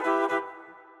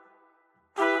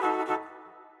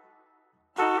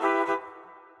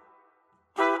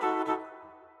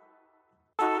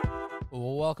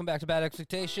Welcome back to Bad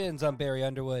Expectations. I'm Barry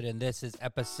Underwood, and this is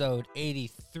episode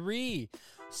 83.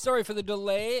 Sorry for the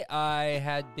delay. I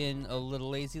had been a little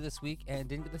lazy this week and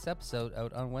didn't get this episode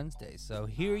out on Wednesday. So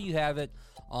here you have it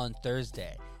on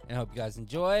Thursday. And I hope you guys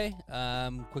enjoy.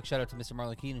 Quick shout out to Mr.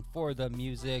 Marlon Keenan for the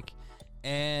music.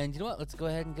 And you know what? Let's go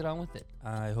ahead and get on with it.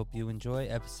 I hope you enjoy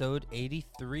episode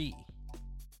 83. She's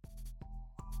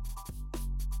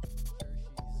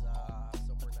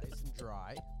somewhere nice and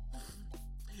dry.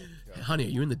 Honey, are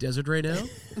you in the desert right now?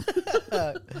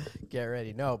 Get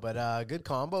ready. No, but good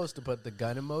combo is to put the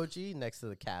gun emoji next to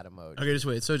the cat emoji. Okay, just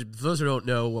wait. So for those who don't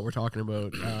know what we're talking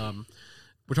about,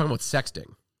 we're talking about sexting.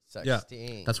 Sexting.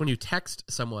 Yeah. That's when you text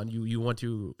someone you want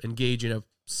to engage in a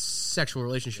sexual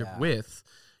relationship with.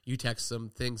 You text them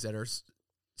things that are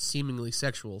seemingly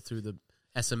sexual through the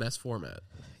SMS format.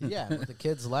 Yeah, what the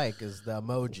kids like is the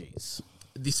emojis.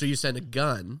 So you send a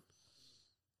gun.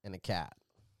 And a cat.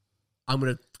 I'm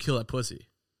going to kill that pussy.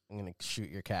 I'm going to shoot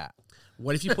your cat.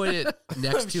 What if you put it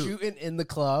next to... shooting in the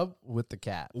club with the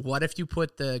cat. What if you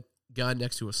put the gun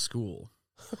next to a school?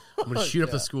 I'm going to shoot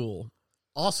up the school.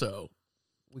 Also...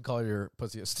 We call your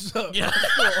pussy a so. Yeah.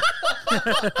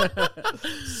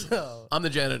 So I'm the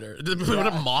janitor. Put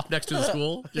a mop next to the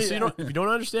school. Just so if you don't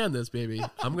understand this, baby,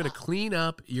 I'm going to clean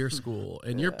up your school,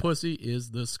 and your pussy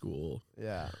is the school.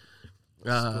 Yeah.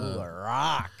 School of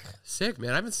rock. Sick,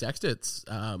 man. I haven't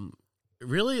sexted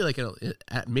really like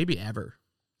maybe ever.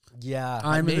 Yeah.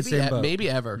 I'm in the same boat. Maybe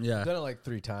ever. Yeah. I've done it like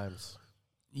 3 times.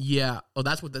 Yeah. Oh,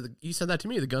 that's what you said that to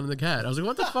me, the gun and the cat. I was like,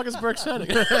 what the fuck is Burke saying?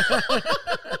 You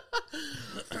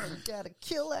gotta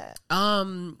kill that.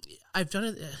 I've done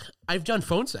it. I've done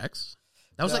phone sex.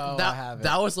 That was like that.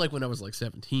 That was like when I was like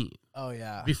 17. Oh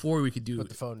yeah. Before we could do put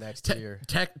the phone next to your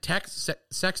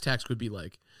sex text would be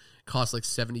like cost like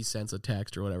 70 cents a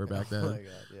text or whatever back then. Oh my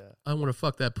god, yeah. I want to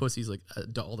fuck that pussy's like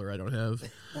 $1 I don't have.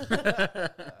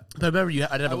 But I remember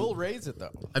I will raise it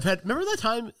though. Remember that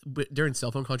time during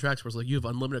cell phone contracts where it's like you have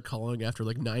unlimited calling after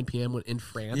like 9 p.m. in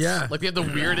France? Yeah. Like they have the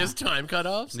weirdest time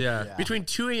cutoffs. Yeah. Between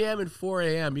 2 a.m. and 4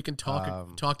 a.m. you can talk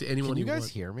to anyone Can you guys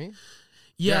want. hear me?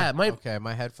 Yeah, my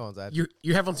headphones.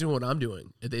 Your headphones doing what I'm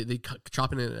doing. They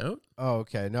chopping in and out. Oh,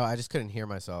 okay. No, I just couldn't hear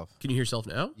myself. Can you hear yourself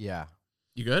now? Yeah.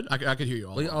 You good? I could hear you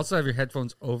all. Well, you also have your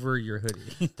headphones over your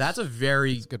hoodie. That's a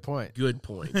very good point. Good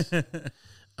point.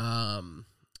 But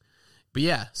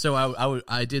yeah, so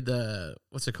I did the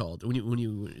what's it called when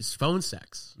you phone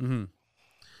sex. Mm-hmm.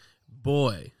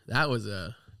 Boy, that was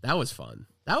fun.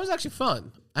 That was actually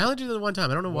fun. I only did it one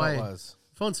time. I don't know why. It was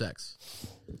Phone sex.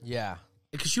 Yeah,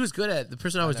 because she was good at the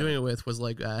person I was doing it with was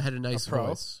like had a nice pro?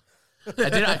 voice.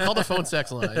 I called the phone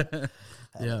sex line.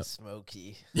 Yeah,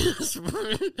 smoky.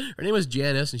 Her name was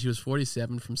Janice, and she was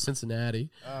 47 from Cincinnati.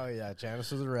 Oh yeah,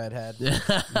 Janice was a redhead.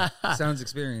 Sounds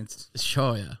experienced.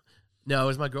 Sure, yeah. No, it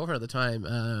was my girlfriend at the time,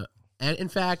 and in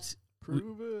fact,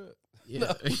 Prove it.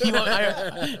 Yeah,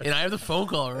 and I have the phone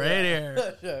call right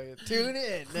here. Tune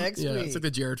in next week. It's like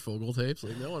the Jared Fogle tapes.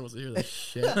 Like no one wants to hear this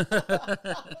shit.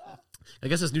 I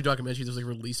guess this new documentary, there's like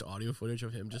released audio footage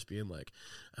of him just being like,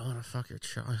 "I want to fuck your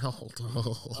child."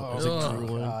 Oh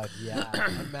god, yeah.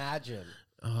 Imagine.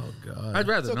 Oh god, I'd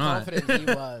rather so not. Confident he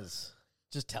was,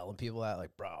 just telling people that,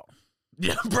 like, bro.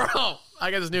 Yeah, bro,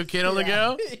 I got this new kid on the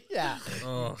go. Yeah,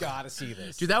 you gotta see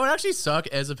this, dude. That would actually suck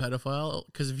as a pedophile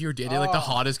because if you're dating like the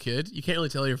hottest kid, you can't really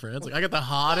tell your friends. Like, I got the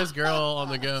hottest girl on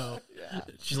the go.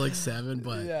 She's like 7,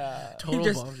 but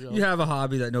total bombshell. You have a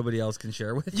hobby that nobody else can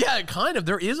share with. Yeah, kind of.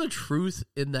 There is a truth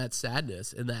in that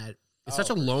sadness, in that it's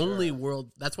such a lonely world.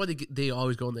 That's why they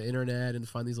always go on the internet and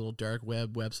find these little dark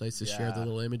web websites to share the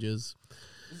little images.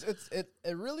 It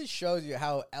really shows you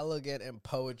how elegant and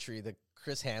poetry the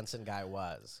Chris Hansen guy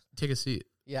was. Take a seat.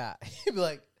 Yeah. He'd be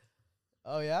like,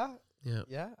 oh, yeah? Yeah.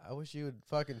 Yeah, I wish you would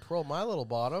fucking twirl my little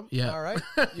bottom. Yeah. All right.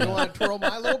 You don't want to twirl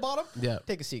my little bottom? Yeah.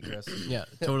 Take a seat, Chris. Yeah,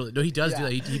 totally. No, he does do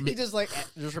that. He just like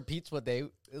just repeats what they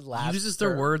last. Uses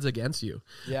their words against you.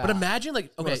 Yeah. But imagine like,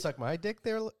 You okay. wanna suck my dick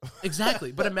there?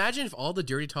 Exactly. But imagine if all the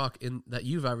dirty talk that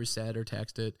you've ever said or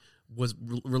texted was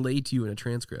relayed to you in a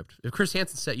transcript. If Chris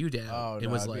Hansen set you down, it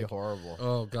was it'd like be horrible.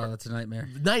 Oh god, that's a nightmare.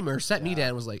 Set me down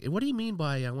and was like, what do you mean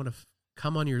by I want to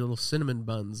come on your little cinnamon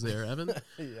buns there, Evan?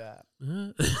 Yeah.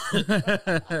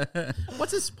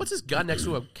 What's this gun next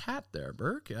to a cat there,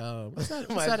 Burke? What's that?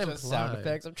 What's that imply? Sound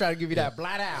effects. I'm trying to give you that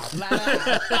blat out. Blat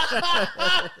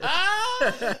out.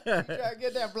 You trying to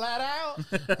get that blat out?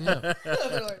 Yeah.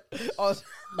 They're like, on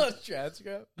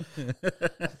transcript.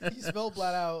 He spelled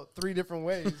blat out 3 different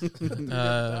ways.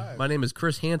 My name is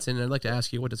Chris Hansen, and I'd like to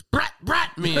ask you, what does brat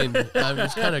mean? I'm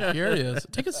just kind of curious.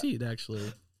 Take a seat,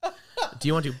 actually. Do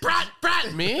you want to brat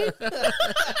What? Me?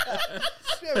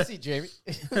 You ever see Jamie?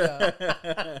 No.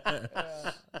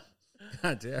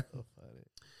 God damn. So funny.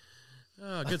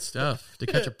 Oh, good stuff. To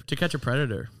catch a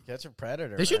predator. Catch a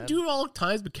predator. They should man. do all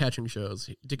kinds of catching shows.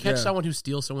 To catch Yeah. someone who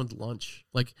steals someone's lunch.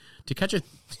 Like, to catch a...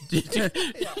 you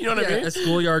know what I mean? A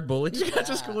schoolyard bully. To catch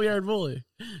a schoolyard bully.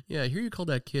 Yeah, I hear you called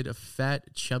that kid a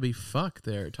fat, chubby fuck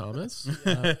there, Thomas.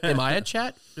 Am I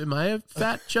a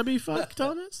fat, chubby fuck,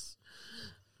 Thomas?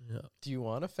 Do you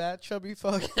want a fat, chubby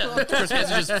fuck? Chris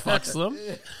Hansen just fucks them.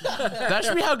 That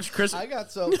should be how Chris... I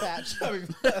got so fat, chubby.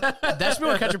 That should be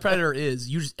what Catch a Predator is.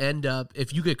 You just end up...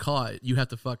 If you get caught, you have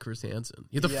to fuck Chris Hansen.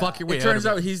 You have to Yeah. fuck your way It turns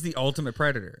out of out he's the ultimate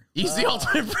predator. He's the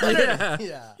ultimate predator.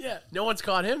 Yeah. Yeah. No one's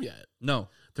caught him yet. No.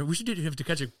 We should do to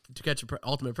catch a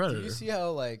ultimate predator. Do you see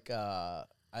how like I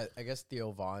guess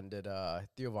Theo Vaughn did?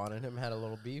 Theo Vaughn and him had a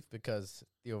little beef because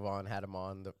Theo Vaughn had him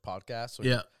on the podcast. So he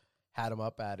Yeah. had him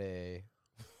up at a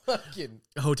fucking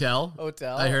Hotel.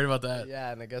 I heard about that.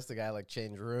 Yeah, and I guess the guy like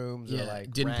changed rooms or Yeah,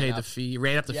 like didn't ran pay up- the fee.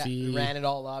 Ran up the yeah, fee. ran it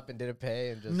all up and didn't pay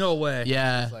and just No way.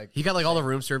 Yeah, It's like- he got like all the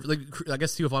room service. Like I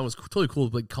guess Theo Vaughn was totally cool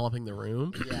with like comping the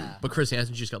room. Yeah. But Chris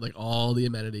Hansen just got like all the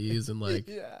amenities and like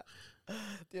yeah.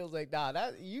 Theo's like, nah,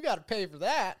 that you got to pay for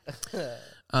that.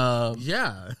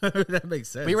 Yeah. That makes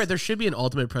sense. But you're right. There should be an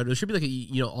ultimate predator. There should be like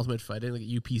a ultimate fighting, like a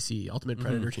UPC, Ultimate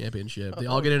Predator Championship. They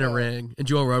all get in a ring, and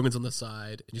Joe Rogan's on the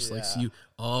side, and just like Yeah. see you.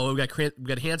 Oh, we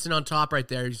got Hansen on top right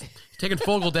there. He's taking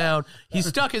Fogel down. He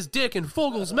stuck his dick in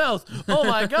Fogel's mouth. Oh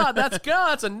my God,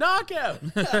 that's a knockout.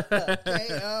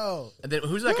 KO. And then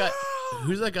who's that guy?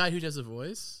 Who's that guy who does the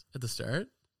voice at the start?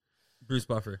 Bruce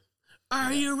Buffer.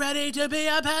 Are you ready to be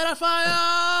a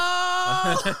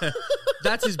pedophile?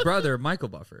 That's his brother, Michael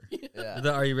Buffer. Yeah.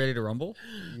 Are you ready to rumble?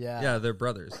 Yeah. Yeah, they're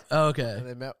brothers. Oh, okay. And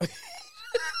they met.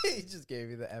 He just gave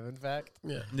you the Evan fact.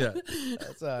 Yeah. Yeah.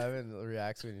 That's how Evan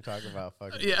reacts when you talk about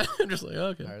fucking. Yeah. I'm just like,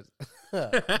 okay. cars.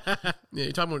 Yeah,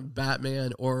 you're talking about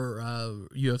Batman or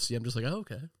UFC. I'm just like, oh,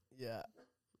 okay. Yeah.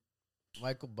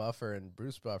 Michael Buffer and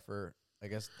Bruce Buffer, I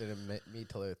guess, didn't meet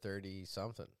till they're 30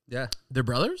 something. Yeah. They're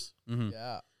brothers? Mm-hmm.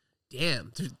 Yeah.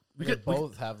 Damn. Dude, we They could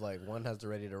both have like one has the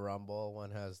Ready to Rumble,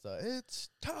 one has the It's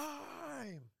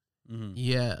Time. Mm-hmm.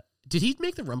 Yeah. Did he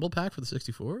make the Rumble pack for the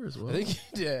 64 as well? I think he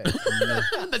did.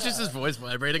 That's just his voice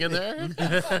vibrating in there.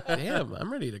 Damn,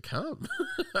 I'm ready to come.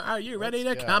 Are you ready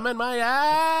to go. come in my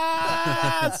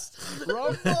ass?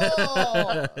 Rumble.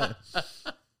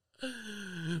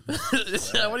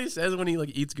 Is that what he says when he like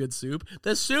eats good soup?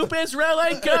 The soup is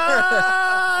really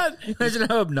good. Imagine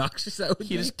how obnoxious that would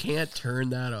He be. just can't turn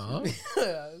that off.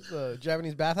 It's a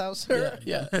Japanese bathhouse, sir.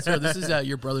 Yeah. So this is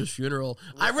your brother's funeral.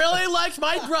 I really liked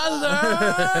my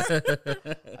brother.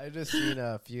 I just seen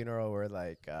a funeral where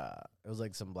like it was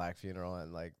like some black funeral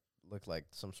and like looked like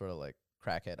some sort of like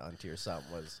crackhead auntie or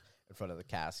something was in front of the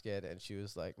casket and she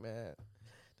was like, man,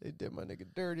 they did my nigga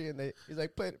dirty and he's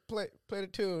like play the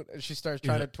tune and she starts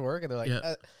trying to twerk and they're like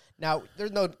Yeah. now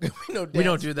there's no no We don't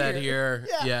dance do that here.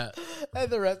 Yeah. And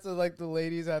the rest of like the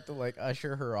ladies have to like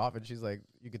usher her off and she's like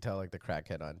you could tell like the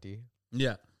crackhead auntie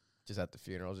Yeah. just at the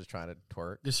funeral just trying to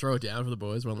twerk. Just throw it down for the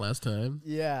boys one last time.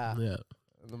 Yeah. Yeah.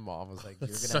 And the mom was like, you're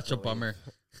That's gonna have such to a bummer.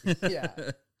 leave. Yeah.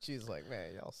 She's like,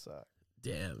 man, y'all suck.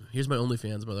 Damn. Here's my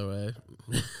OnlyFans, by the way.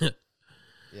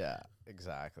 Yeah,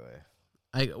 exactly.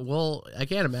 I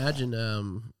can't imagine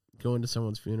going to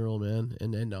someone's funeral, man,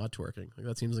 and not twerking. Like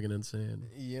that seems like an insane.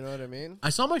 You know what I mean? I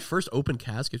saw my first open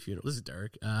casket funeral. This is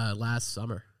dark. Last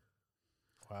summer.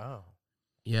 Wow.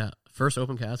 Yeah, first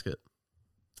open casket.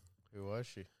 Who was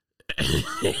she? It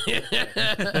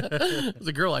was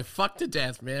a girl I fucked to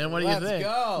death, man. What do you Let's think?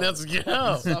 go. Let's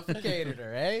go. Suffocated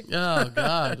her, eh? Oh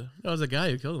God, that was a guy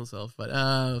who killed himself. But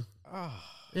Oh.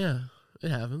 yeah, it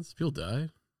happens. People die.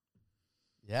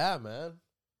 Yeah, man.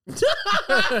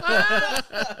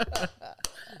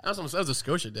 That was a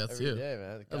Scotia death Every too. day,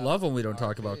 man. I love when we don't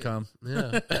talk about RP. cum.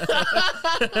 Yeah.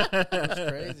 What's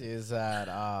crazy is that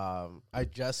I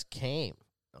just came.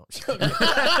 No, I'm joking.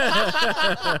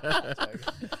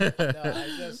 No,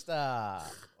 I just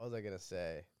what was I gonna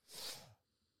say?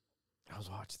 I was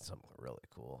watching something really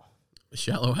cool.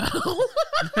 Shallow Hell.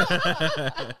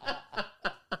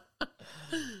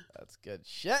 That's good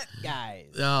shit,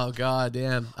 guys. Oh God,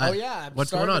 damn. Oh yeah, I'm what's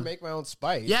starting going on? to make my own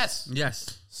spice. Yes.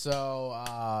 Yes. So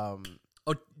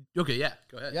Oh, okay. Yeah.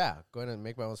 Go ahead. yeah, going to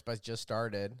make my own spice. Just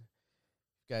started.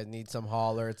 You guys need some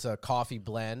holler. It's a coffee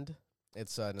blend.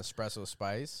 It's an espresso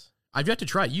spice. I've yet to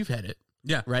try it. You've had it,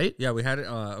 Yeah. right? Yeah, we had it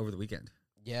over the weekend.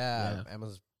 Yeah,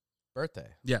 Emma's birthday.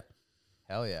 Yeah.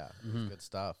 Hell yeah, Mhm. good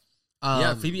stuff.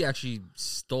 Yeah, Phoebe actually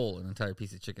stole an entire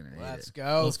piece of chicken and ate Let's it.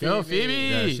 go. Let's go, Phoebe.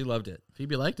 Yeah, she loved it.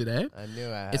 Phoebe liked it, eh? I knew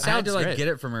I had. It I had to sounds great. get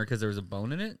it from her because there was a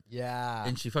bone in it, Yeah.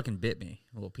 and she fucking bit me,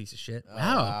 a little piece of shit. Oh,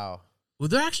 Wow. wow. Well,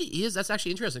 there actually is. That's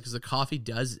actually interesting because the coffee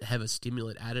does have a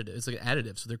stimulant additive. It's like an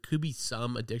additive, so there could be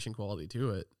some addiction quality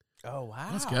to it. Oh, wow.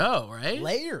 Let's go, right?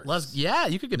 Layers. Yeah,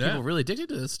 you could get Yeah. people really addicted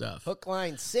to this stuff. Hook,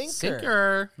 line,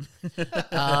 sinker.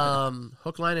 Sinker.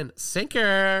 Hook, line, and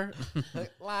sinker.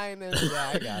 Hook, line, and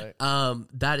yeah, I got it.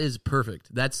 That is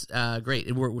perfect. That's great.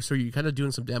 And so you're kind of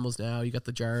doing some demos now. You got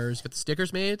the jars, you got the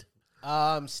stickers made.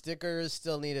 Stickers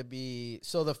still need to be.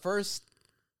 So the first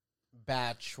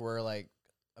batch were like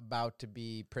about to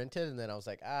be printed, and then I was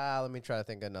like, let me try to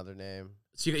think of another name.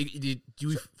 So do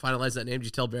you finalize that name? Did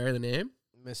you tell Barry the name?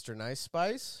 Mr. Nice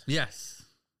Spice. Yes,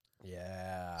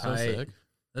 Yeah. So sick.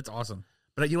 that's awesome.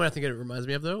 But you know what I think it reminds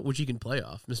me of though, which you can play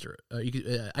off, Mr.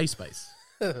 Ice Spice.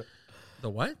 The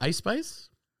what? Ice Spice.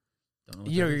 Don't know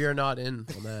what that is. You're not in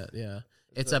on that. Yeah,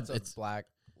 it's a black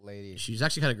lady. She's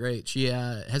actually kind of great. She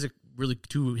has a really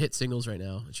 2 hit singles right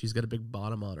now. And she's got a big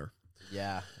bottom on her.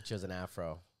 Yeah, she has an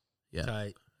afro. Yeah,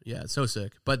 Tight. yeah, it's so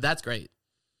sick. But that's great,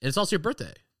 and it's also your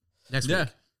birthday next Yeah.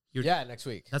 week. Yeah, next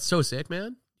week. That's so sick,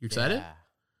 man. You excited? Yeah.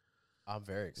 I'm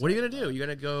very excited. What are you gonna do? You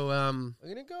gonna go? I'm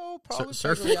gonna go probably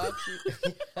surfing?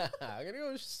 Pagliacci. Yeah, I'm gonna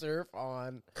go surf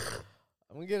on.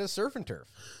 I'm gonna get a surf and turf.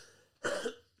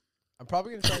 I'm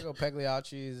probably gonna try to go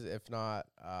Pagliacci's, if not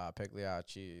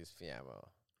Pagliacci's Fiamma.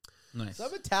 Nice. So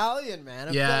I'm Italian, man.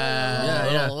 I'm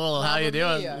Yeah, yeah. Little, how you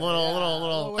doing? Mia.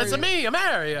 Little. Yeah. It's a me, I'm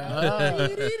Mario.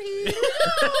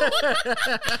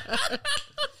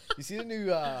 You see the new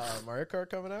Mario Kart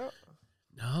coming out?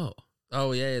 No.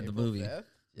 Oh yeah, the April movie. 5th?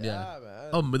 Yeah. Yeah, man.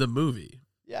 Oh, the movie.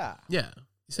 Yeah. Yeah.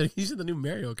 You said the new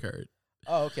Mario Kart.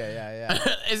 Oh, okay. Yeah,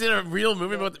 yeah. Is it a real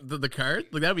movie about the kart?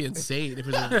 Like that'd be insane if it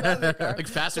was like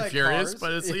Fast and like Furious, Cars.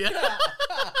 but it's yeah.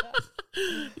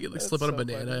 You can That's slip on a so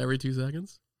banana funny. every 2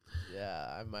 seconds.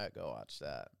 Yeah, I might go watch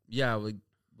that. Yeah,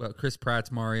 Chris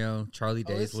Pratt's Mario, Charlie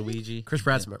Oh, Day's is he? Luigi. Chris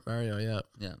Pratt's Mario, yeah.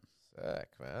 Yeah. Sick,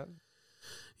 man.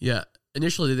 Yeah.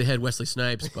 Initially, they had Wesley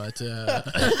Snipes, but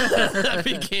that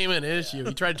became an issue.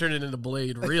 He tried to turn it into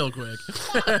Blade real quick.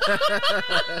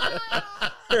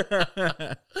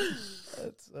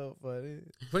 That's so funny.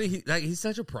 But he's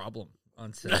such a problem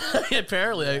on set.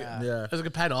 Apparently, Yeah. Yeah. I was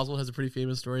like, Pat Oswalt has a pretty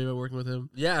famous story about working with him.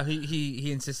 Yeah,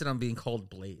 he insisted on being called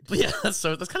Blade. But yeah, that's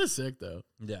kind of sick, though.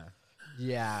 Yeah.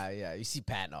 Yeah. You see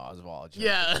Patton Oswalt.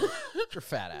 Yeah, Get your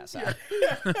fat ass out.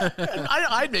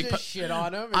 I'd make. Just shit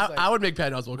on him. It's I would make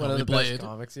Pat Oswalt one call of me the best Blade.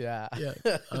 comics. Yeah. Yeah,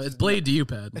 it's Blade to you,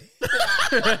 Pat.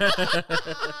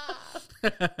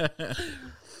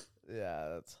 Yeah,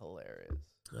 that's hilarious.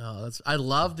 Oh, I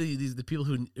love the people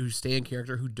who stay in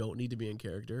character who don't need to be in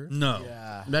character. No.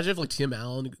 Yeah. Imagine if like Tim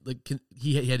Allen,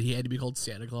 he had to be called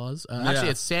Santa Claus. Actually,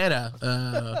 it's Santa.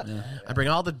 I bring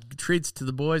all the treats to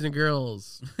the boys and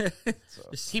girls.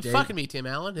 Just Keep stay- fucking me, Tim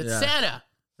Allen. It's Yeah. Santa.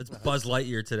 That's Buzz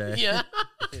Lightyear today. Yeah.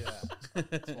 Yeah.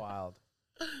 It's wild.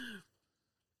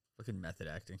 Fucking method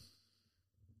acting.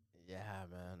 Yeah,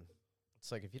 man.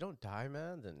 It's like if you don't die,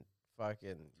 man, then fucking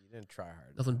you didn't try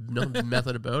hard. Nothing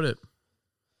method about it.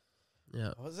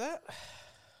 Yeah, What was that?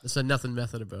 there's a nothing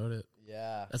method about it.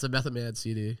 Yeah. That's a Method Man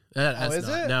CD. That's is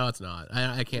not. it? No, it's not.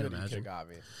 I can't You could imagine. have got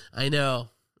me. I know.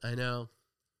 Gotta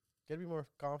be more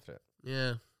confident.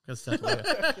 Yeah. Kind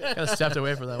of stepped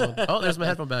away from that one. Oh, there's my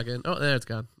headphone back in. Oh, there it's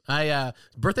gone.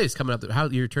 Birthday's coming up. How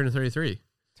you're turning 33?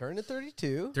 Turning to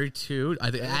 32. 32. I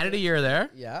think added a year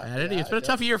there. Yeah. Added a year. yeah, It's been a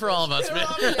tough year for all of us, man.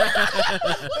 Thank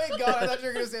God. I thought you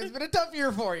were going to say it's been a tough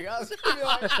year for you. I was going to be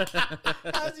like,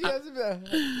 has it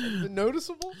been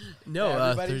noticeable? No, Yeah,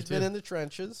 everybody's 32. been in the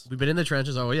trenches. We've been in the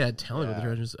trenches. Oh yeah, tell me about the Yeah.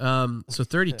 trenches. So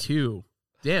 32.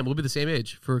 Damn, we'll be the same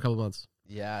age for a couple months.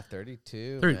 Yeah,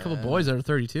 32. 30, couple boys that are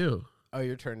 32. Oh,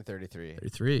 you're turning 33.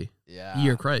 33. Yeah.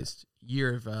 Year of Christ.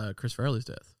 Year of Chris Farley's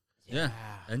death. Yeah.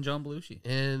 And John Belushi.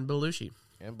 And Belushi.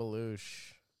 And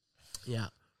Belushi. Yeah.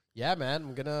 Yeah, man.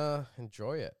 I'm going to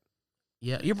enjoy it.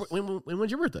 Yeah.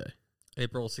 When's your birthday?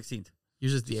 April 16th.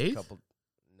 Yours is the Just a 8th? couple-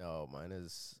 No, mine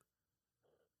is.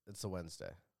 It's a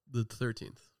Wednesday. The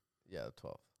 13th. Yeah, the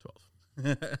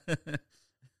 12th. 12th.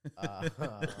 I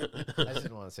just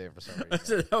didn't want to say it for some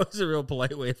reason. That was a real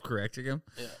polite way of correcting him.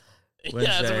 Yeah,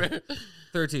 Wednesday. that's weird.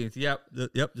 13th. Yep. The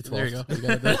 12th. There you go. You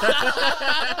got it.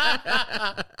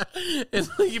 It's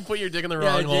like you put your dick in the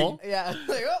wrong dick. hole. Yeah.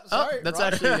 Like, oh, sorry. that's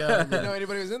wrong. actually, Didn't know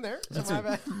anybody was in there. So That's my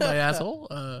bad. my asshole.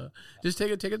 Just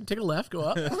take a left, go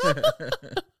up.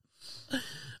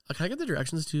 Can I get the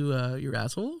directions to your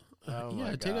asshole? Oh yeah,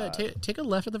 my take God. take a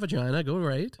left at the vagina, go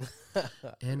right,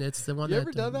 and it's the one. You that,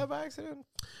 ever done that by accident?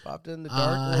 Popped in the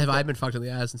dark? Have I been fucked in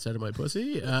the ass instead of my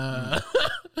pussy?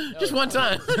 Just one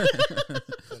time.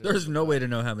 There's no way to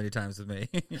know how many times with me.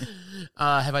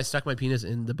 Have I stuck my penis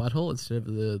in the butthole instead of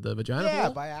the vagina Yeah,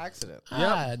 hole? by accident.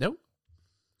 Nope.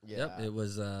 Yeah. Yep, it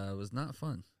was not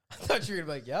fun. I thought you were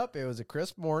gonna be like, "Yep, it was a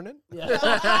crisp morning." Yeah.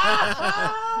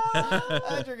 I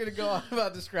thought you were gonna go on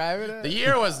about describing it. The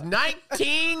year was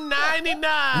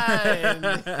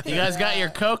 1999. You guys got your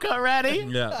cocoa ready?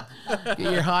 Yeah. Get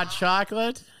your hot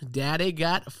chocolate. Daddy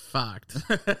got fucked.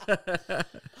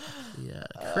 Yeah,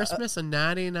 Christmas of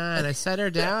 '99. I set her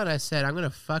down. I said, "I'm gonna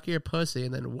fuck your pussy,"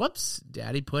 and then whoops,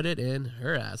 Daddy put it in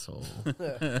her asshole.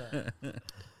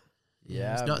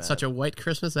 Yeah, It's not man. such a white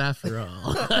Christmas after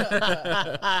all.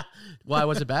 Why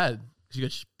was it bad? Did you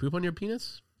get poop on your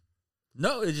penis?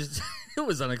 No, it just it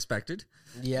was unexpected.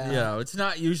 Yeah. Yeah, it's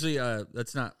not usually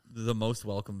that's not the most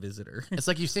welcome visitor. It's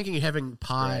like you're thinking you're having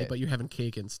pie, Right. but you're having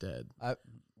cake instead.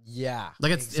 Yeah.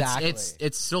 Like it's exactly.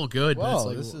 it's still good, but it's Whoa,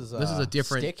 like this is a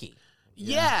different. sticky.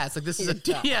 Yeah, it's like this is a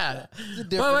yeah. It's a But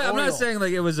different I'm oil. not saying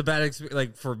like it was a bad experience.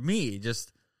 Like for me,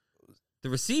 just the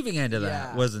receiving end of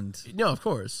that Yeah. wasn't. No, of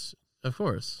course.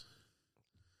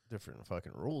 different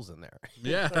fucking rules in there.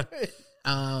 Yeah.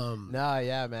 No,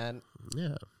 yeah, man.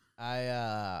 Yeah.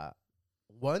 I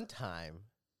one time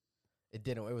it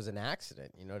was an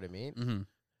accident, you know what I mean? Mm-hmm.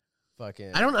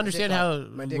 Fucking I don't my understand dick how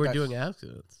got- my dick we're got- doing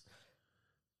accidents.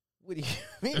 What do you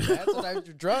mean, man? Sometimes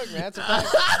you're drunk, man.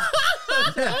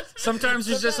 Sometimes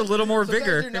there's just a little more sometimes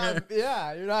vigor.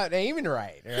 you're not aiming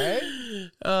right, right?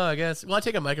 Oh, I guess. Well, I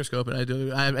take a microscope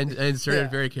and I insert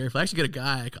it very carefully. I actually get a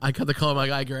guy. I call my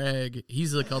guy Greg.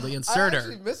 He's called the I inserter.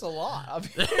 actually miss a lot.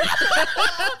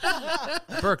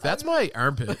 Burke, that's my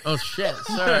armpit. Oh shit!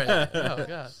 Sorry. Oh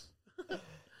god.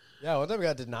 Yeah, one time I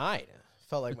got denied.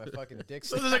 Felt like my fucking dick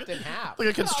there's snapped in half. Like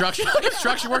a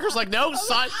construction worker's like, no,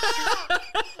 son.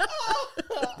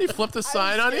 He flipped the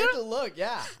sign I on was scared you. to look,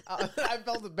 yeah. I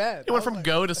felt the bend. It went from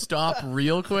go to stop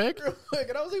real quick. real quick,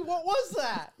 and I was like, "What was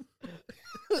that?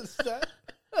 What's that?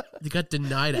 You got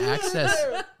denied Who lives access.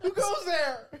 there? Who goes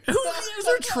there? Is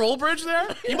there a troll bridge there?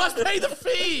 You must pay the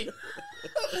fee. I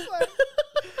was like,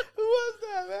 who was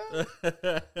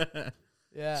that, man?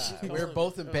 Yeah, we were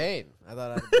both in pain. I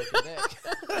thought I had a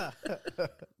broken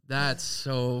dick. That's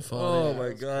so funny. Oh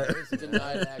my god!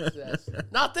 Denied access.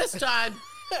 Not this time.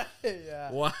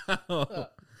 Yeah. Wow.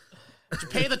 Did you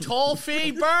pay the toll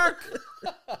fee, Burke?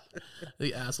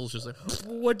 The asshole's just like,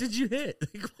 What did you hit?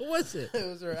 Like, what was it? It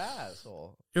was her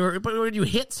asshole. but when you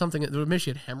hit something, it makes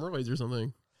you had hemorrhoids or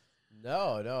something.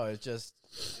 No, it's just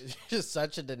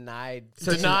such a denied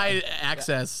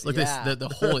Access. Like Yeah. this, the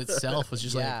hole itself was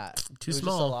just yeah, too it was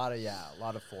small. Just a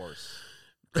lot of force.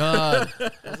 God.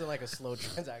 It wasn't like a slow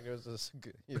transaction. It was just,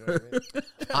 you know what I mean?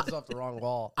 It was off the wrong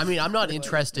wall. I mean, I'm not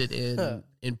interested in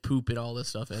poop and all this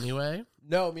stuff anyway.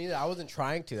 No, me neither. I wasn't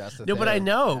trying to. That's the No, thing. but I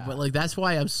know. Yeah. But like that's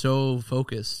why I'm so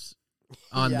focused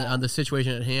on Yeah. the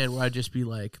situation at hand. Where I'd just be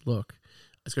like, look,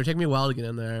 it's gonna take me a while to get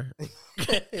in there,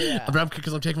 yeah, but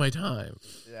because I'm taking my time.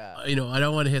 yeah. I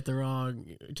don't want to take the wrong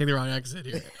exit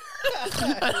here.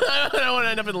 I don't want to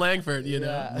end up in Langford. You know.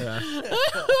 Yeah.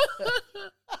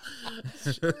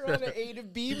 We're on an A to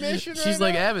B mission. She's right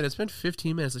like, now. Evan, it's been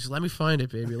 15 minutes. She's let me find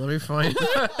it, baby. Let me find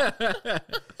it.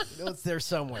 You know it's there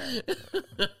somewhere.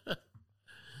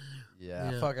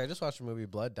 Yeah. Yeah. Fuck, I just watched the movie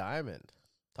Blood Diamond.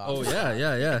 Top Oh five.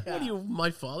 yeah. What are you,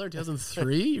 my father,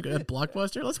 2003? You're going to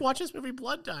Blockbuster? Let's watch this movie,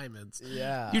 Blood Diamonds.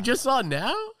 Yeah. You just saw it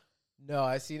now? No,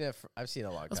 I've seen it. I've seen it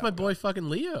a lot. That's my boy fucking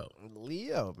Leo.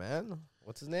 Leo, man.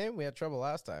 What's his name? We had trouble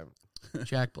last time.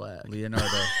 Jack Black. Leonardo.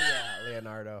 Yeah,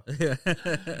 Leonardo.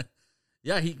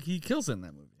 Yeah, he kills in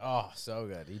that movie. Oh, so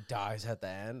good. He dies at the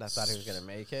end. I thought he was gonna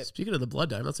make it. Speaking of the Blood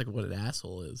Diamond, that's like what an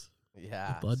asshole is.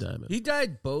 Yeah. Blood Diamond. He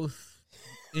died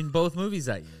in both movies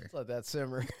that year. Let that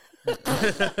simmer. He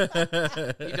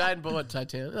died in what,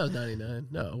 Titanic? That was 99.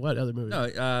 No, what other movie?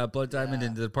 No, Blood Diamond Yeah.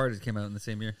 and The Departed came out in the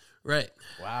same year. Right.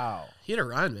 Wow. He had a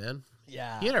run, man.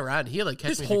 Yeah. He had a run. He had like Catch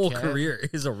His Me If You whole Can. career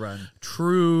is a run.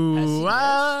 True.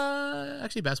 Has he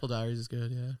Actually, Basketball Diaries is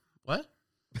good, yeah. What?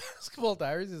 Basketball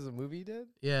Diaries is a movie he did?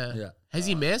 Yeah. Yeah. Has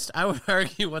he missed? I would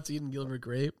argue What's Eating Gilbert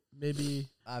Grape. Maybe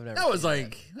I've never That was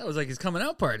seen like his coming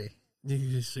out party.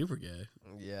 he's super gay. it.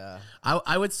 Yeah.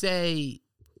 I would say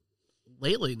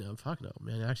lately, no, fuck no,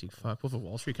 man. Actually, fuck. Wolf of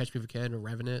Wall Street, Catch Me If You Can, or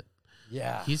Revenant.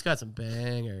 Yeah. He's got some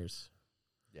bangers.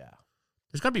 Yeah.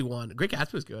 There's got to be one. Great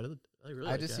Gatsby was good. I really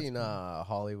I like just Gatsby. seen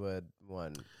Hollywood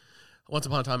one. Once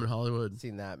Upon a Time in Hollywood.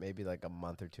 Seen that maybe like a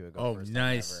month or two ago. Oh, first time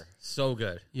nice. ever. So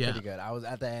good. Yeah. Pretty good. I was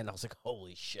at the end. I was like,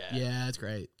 holy shit. Yeah, it's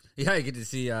great. Yeah, you get to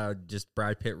see just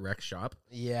Brad Pitt wreck shop.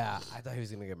 Yeah. I thought he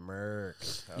was gonna get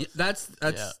murked. Yeah,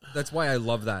 that's why I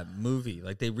love that movie.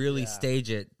 Like they really stage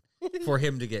it for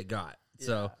him to get got.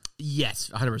 So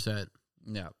Yes, 100%.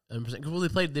 yeah, 100%. Well,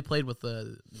 they played with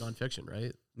the nonfiction,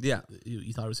 right? yeah,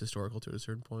 You thought it was historical to a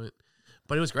certain point,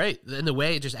 but it was great. And the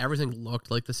way it just everything looked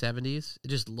like the 70s. It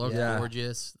just looked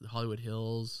gorgeous. The Hollywood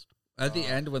Hills. At the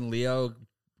end, when Leo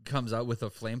comes out with a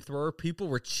flamethrower, people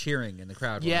were cheering in the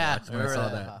crowd. When I remember saw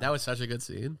that. that. That was such a good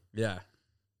scene. Yeah.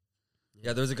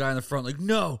 Yeah, there was a guy in the front like,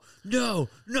 no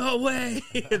way.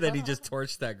 And then he just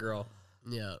torched that girl.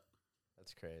 Yeah.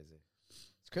 That's crazy.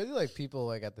 It's crazy, like people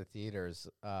like at the theaters,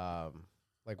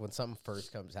 like when something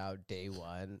first comes out day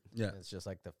one. Yeah. It's just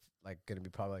like gonna be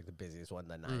probably like the busiest one,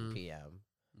 the 9 p.m.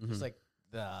 It's like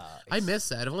I miss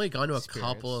that. I've only gone to a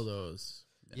experience. couple of those.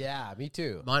 Yeah, me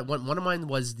too. One of mine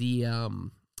was the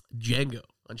Django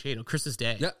Unchained, Christmas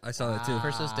Day. Yeah, I saw that too.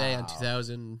 Christmas Day in Wow.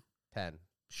 2000. 10,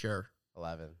 Sure.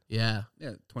 11. Yeah.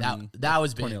 Yeah, 20, That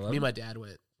was big. 2011. Me and my dad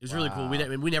went. It was really cool.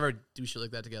 Wow. We never do shit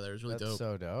like that together. It was really That's dope.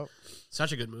 so dope.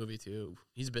 Such a good movie too.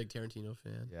 He's a big Tarantino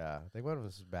fan. Yeah, I think one of them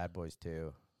was Bad Boys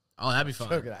too. Oh, that'd be fun.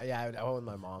 So good. Yeah, I went with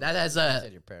my mom. That has You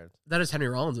said your parents. that has Henry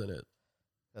Rollins in it.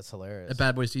 That's hilarious. At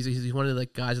Bad Boys. He's one of the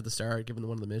like guys at the start giving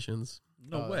one of the missions.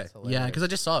 No way. that's Yeah, hilarious. because I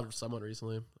just saw it with someone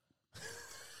recently.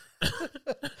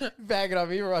 Bagging on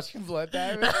me, we're watching Blood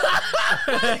Diamond.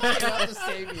 Came out the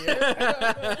same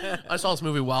year. I saw this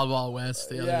movie Wild Wild West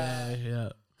the other Yeah. day. Yeah.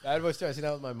 Bad Boys 2, I seen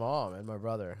that with my mom and my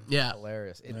brother. Yeah.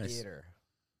 Hilarious. In Nice. theater.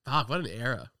 Fuck, what an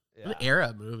era. Yeah. What an era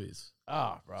of movies.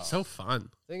 Oh, bro. So fun.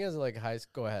 Thing is, like, high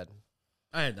school. Go ahead.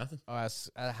 I had nothing. Oh,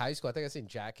 at high school, I think I seen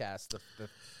Jackass,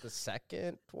 the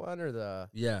second one or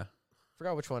Yeah.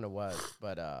 forgot which one it was,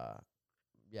 but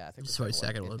yeah, I think the Sorry,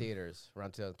 second in one. theaters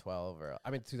around 2012 or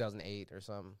 2008 or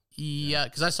something. Yeah,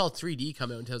 because I saw 3D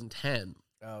come out in 2010.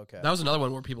 Oh, okay. That was another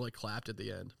one where people like clapped at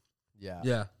the end. yeah.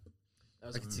 Yeah. That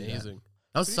was I could see that. amazing.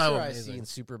 That was Pretty so sure I amazing.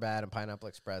 seen Superbad and Pineapple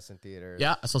Express in theaters.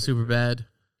 Yeah, I saw Superbad.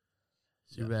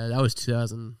 Superbad. That was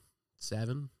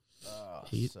 2007. Oh,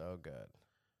 Heat. so good.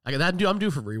 I got that. I'm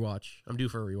due for rewatch. I'm due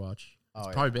for a rewatch. Oh, It's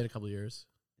yeah. probably been a couple of years.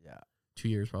 Yeah. 2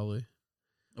 years probably.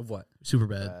 Of what?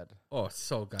 Superbad. Bad. Oh,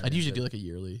 so good. I'd usually do like a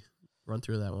yearly run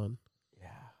through of that one. Yeah.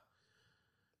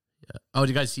 Yeah. Oh, did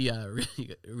you guys see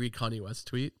read Kanye West's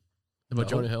tweet about No.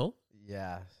 Jonah Hill?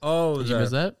 Yeah. Oh, Did you miss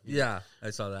that? Yeah,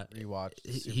 I saw that. Rewatched.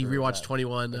 He rewatched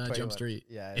 21 21. Jump Street.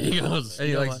 Yeah. And he goes, And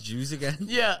he "You know likes what?" Jews again.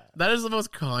 Yeah, that is the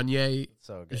most Kanye.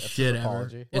 So good. That's Shit his ever.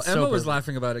 apology. Well, It's Emma so was perfect.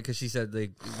 laughing about it because she said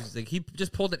he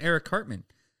just pulled an Eric Cartman.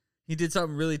 He did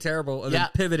something really terrible and then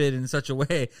pivoted in such a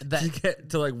way That- to get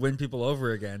to like win people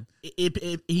over again. He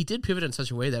did pivot in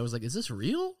such a way that was like, is this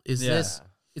real? Is Yeah. this?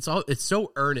 It's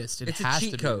so earnest. It's a has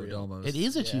cheat to be code real. almost. It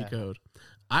is a Yeah. cheat code.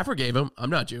 I forgave him. I'm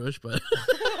not Jewish, but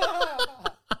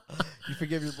You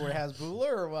forgive your boy Hasbulla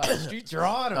or what? Streets are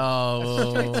on him.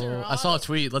 oh, I saw a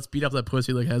tweet. Let's beat up that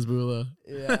pussy like Hezbollah.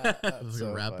 Yeah. That's Like so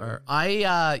a rap funny.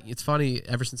 bar. It's funny.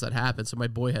 Ever since that happened, so my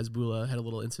boy Hezbollah had a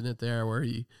little incident there where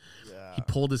he Yeah.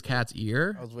 pulled his cat's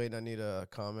ear. I was waiting. I need a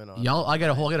comment on. Y'all, I got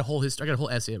a whole history. I got a whole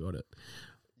essay about it.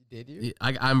 Did you?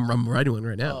 I'm writing one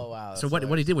right now. Oh, wow, So that's what he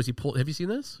hilarious. did was he pulled. Have you seen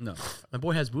this? No. My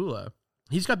boy Hezbollah.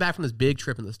 He just got back from this big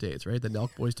trip in the States, right? The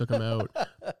Nelk boys took him out.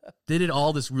 They did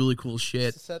all this really cool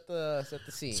shit. Set the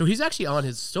scene. So he's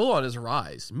actually still on his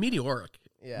rise, meteoric.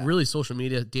 Yeah. Really social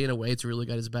media. Dana White's really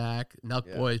got his back. Nelk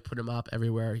Yeah. boys put him up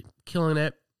everywhere, killing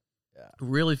it. Yeah.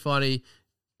 Really funny.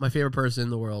 My favorite person in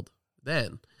the world.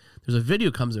 Then there's a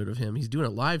video comes out of him. He's doing a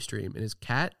live stream, and his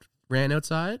cat ran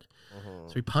outside. Mhm.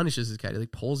 So he punishes his cat. He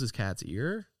like pulls his cat's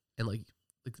ear and like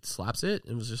slaps it,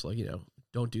 and was just like,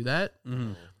 don't do that.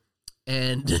 Mm-hmm.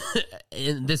 And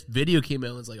and this video came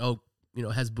out and it's like, oh,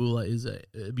 Hezbollah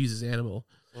abuses animal.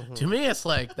 Mhm. To me, it's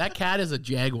like that cat is a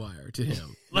jaguar to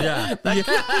him. Like, Yeah.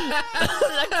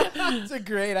 It's a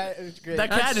great. It's great. that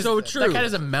That's cat is so true. That cat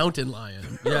is a mountain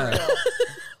lion. Yeah.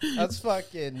 That's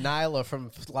fucking Nyla from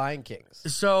Lion Kings.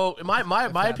 So my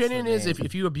that's opinion the is name.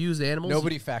 if you abuse animals,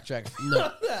 Nobody fact check.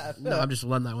 No. no, I'm just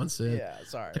letting that one sit. Yeah,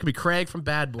 sorry. That could be Craig from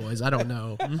Bad Boys. I don't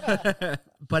know.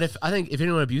 But if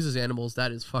anyone abuses animals,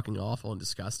 that is fucking awful and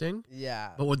disgusting. Yeah.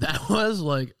 But what that was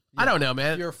like, I don't know,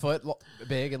 man. If you're a foot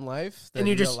big in life, then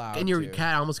And you're allowed your to.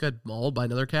 cat almost got mauled by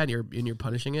another cat, and you're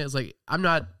punishing it. It's like I'm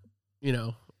not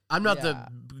Yeah. the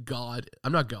God.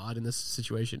 I'm not God in this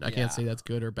situation. I Yeah. can't say that's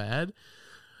good or bad.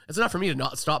 It's enough for me to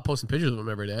not stop posting pictures of them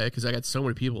every day because I got so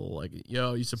many people like,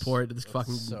 yo, you support this That's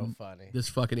fucking so funny. this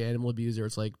fucking animal abuser.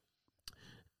 It's like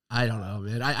I don't know,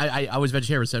 man. I was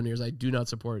vegetarian for 7 years. I do not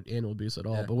support animal abuse at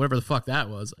all. Yeah. But whatever the fuck that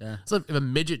was, Yeah. it's like if a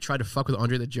midget tried to fuck with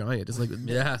Andre the Giant, it's like,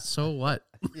 Yeah. so what?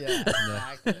 Yeah,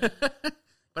 exactly.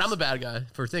 But I'm a bad guy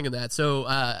for thinking that. So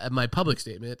my public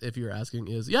statement, if you're asking,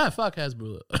 is fuck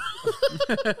Hasbulla.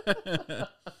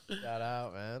 Shout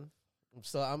out, man.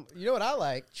 I'm. You know what I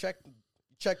like? Check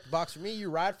the box for me. You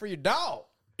ride for your dog.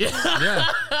 Yeah.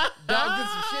 Dog did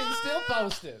some shit. He's still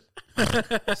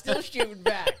posting. Still shooting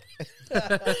back.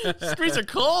 Streets are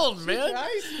cold, man.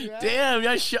 Nice, man. Damn,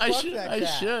 I Fuck that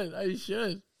cat.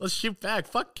 should. Let's shoot back.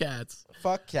 Fuck cats.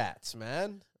 Fuck cats,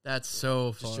 man. That's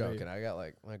so Just funny. joking. I got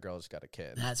my girl just got a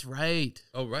kid. That's right.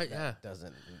 Oh, right. Yeah.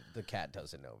 The cat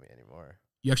doesn't know me anymore.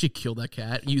 You actually killed that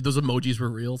cat. Those emojis were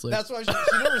real. It's like, That's why she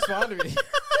didn't respond to me.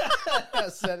 I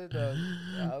said it.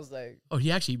 I was like, oh,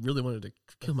 he actually really wanted to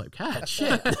kill my cat.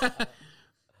 Shit.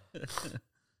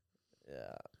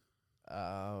 yeah.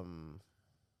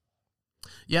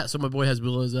 Yeah. So my boy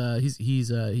Hasbulla is he's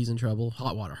in trouble.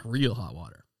 Hot water, real hot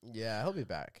water. Yeah, he'll be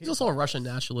back. He's also a Russian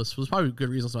nationalist. So there's probably good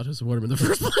reasons not to support him in the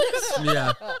first place.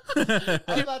 Yeah. I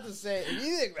was about to say, if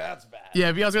you think that's bad. Yeah,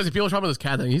 if you guys people talking about this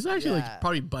cat thing, he's actually Yeah. like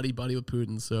probably buddy with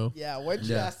Putin. So Yeah, why'd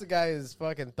you Yeah. ask the guy his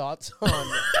fucking thoughts on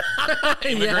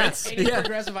immigrants. any Yeah.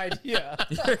 progressive idea?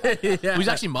 Yeah. He's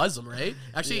actually Muslim, right?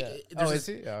 Actually, Yeah. there's Oh, this-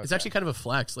 is he? Oh, it's okay. actually kind of a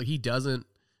flex. Like he doesn't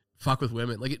fuck with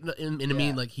women. Like in I mean,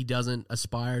 Yeah. like he doesn't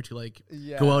aspire to like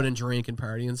Yeah. go out and drink and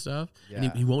party and stuff. And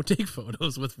Yeah. he won't take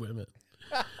photos with women,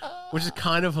 which is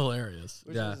kind of hilarious.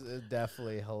 Which Yeah. is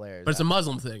definitely hilarious. But it's a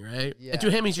Muslim thing, right? Yeah. And to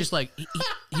him, he's just like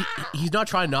he's not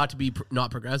trying not to be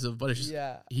not progressive, but it's just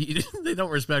Yeah. they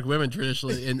don't respect women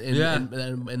traditionally in Yeah.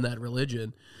 in that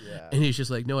religion. Yeah. And he's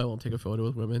just like, no, I won't take a photo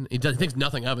with women. He thinks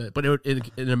nothing of it. But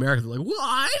in America, they're like,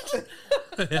 what?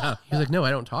 Yeah. He's like, no, I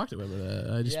don't talk to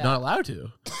women. I'm just Yeah. not allowed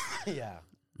to. Yeah.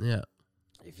 Yeah,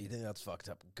 If you think that's fucked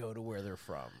up, go to where they're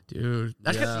from. dude.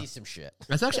 That's, Yeah. See some shit.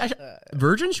 that's actually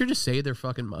virgins should just say they're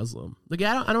fucking Muslim. Like,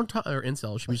 yeah, I don't talk, or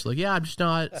incels should be just like, yeah, I'm just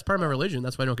not. It's part of my religion.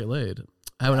 That's why I don't get laid.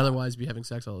 I would otherwise be having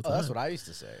sex all the Oh, time. that's what I used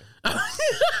to say.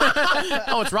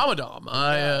 Oh, it's Ramadan.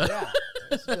 Yeah.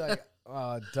 I used to be like,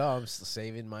 dumb,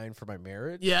 saving mine for my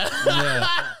marriage. Yeah. Yeah.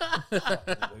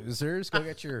 Losers, go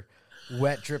get your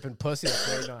wet dripping pussy that's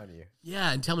waiting on you.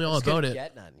 Yeah, and tell me all Just about gonna it.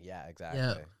 Get none. Yeah, exactly.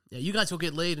 Yeah. Yeah, you guys go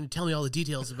get laid and tell me all the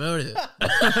details about it.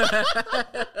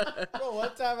 Bro,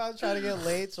 one time I was trying to get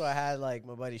laid, so I had like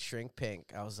my buddy Shrink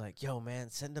Pink. I was like, yo, man,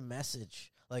 send a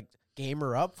message. Like, game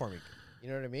her up for me. You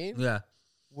know what I mean? Yeah.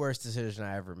 Worst decision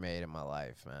I ever made in my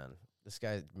life, man. This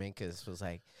guy Minkus was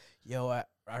like, yo, I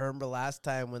remember last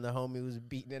time when the homie was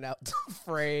beating it out to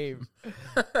frame.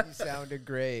 You sounded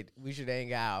great. We should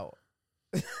hang out.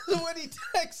 When he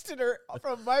texted her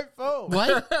from my phone.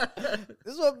 What?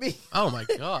 This is what me. Oh my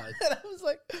god. And I was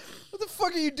like, what the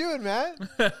fuck are you doing, man?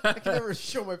 I can never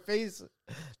show my face.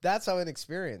 That's how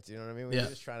inexperienced, you know what I mean? When Yeah. you're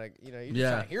just trying to, you're just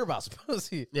Yeah. trying to hear about some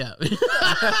pussy. Yeah. You're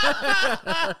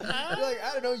like,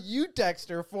 I don't know, you text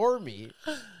her for me.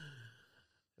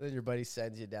 Then your buddy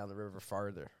sends you down the river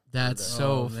farther. That's Further.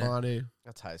 so Oh, man. funny.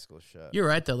 That's high school shit. You're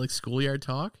right though, like schoolyard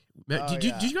talk. Oh, Did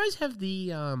yeah. you guys have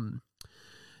the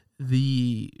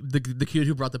kid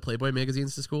who brought the Playboy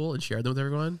magazines to school and shared them with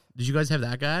everyone? Did you guys have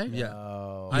that guy? Yeah.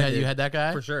 No. Yeah, I you did. had that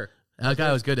guy? For sure. That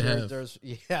guy was good to have.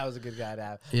 Yeah, I was a good guy to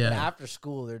have. Yeah. But after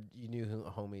school, you knew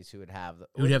homies who would have the,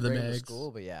 Who would have the bring them to mags.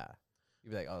 school, but yeah. You'd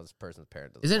be like, oh, this person's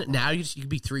parent doesn't. Isn't it now you could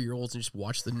be 3-year-olds and just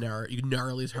watch the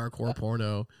gnarliest hardcore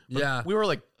porno? But Yeah. we were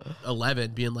like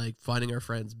 11, being like finding our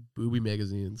friends' booby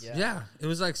magazines. Yeah. Yeah. It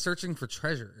was like searching for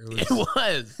treasure. It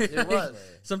was. It was.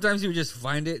 Sometimes you would just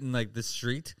find it in like the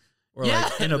street or Yeah,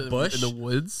 like in a bush. in the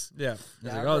woods. Yeah. It's Yeah,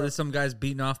 I like, remember- oh, there's some guy's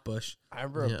beating off bush. I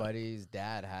remember Yeah. a buddy's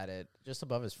dad had it just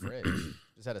above his fridge.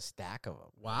 Just had a stack of them.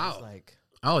 Wow. I was like,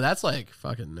 Oh, that's like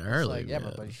fucking I was gnarly. like, yeah, my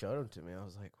man. buddy showed them to me. I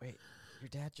was like, wait, your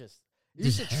dad just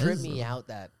used to Just trip has me them. out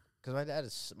that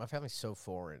because my family's so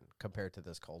foreign compared to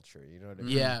this culture. You know what I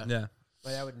mean? Yeah. Yeah.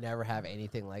 My dad would never have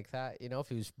anything like that. You know, if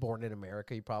he was born in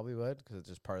America, he probably would because it's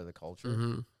just part of the culture.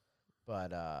 Mhm.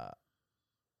 But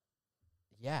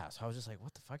yeah, so I was just like,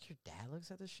 what the fuck? Your dad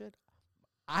looks at this shit?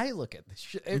 I look at this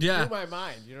shit. It Yeah. blew my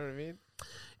mind. You know what I mean?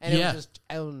 And Yeah. it was just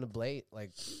out in the blade,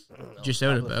 like Just on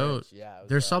out top of the about. fridge. Yeah, it was,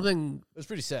 There's something It was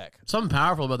pretty sick.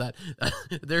 powerful about that.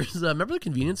 There's remember the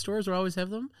convenience stores where I always have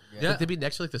them? Yeah. Like they'd be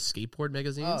next to like the skateboard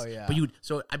magazines. Oh, yeah.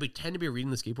 But I would tend to be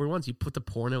reading the skateboard ones. You put the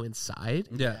porno inside,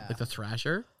 Yeah. like the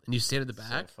Thrasher, and you stand at the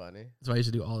back. So funny. That's what I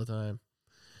used to do all the time.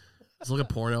 Just look at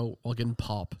porno while getting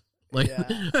pop. Like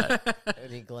Yeah.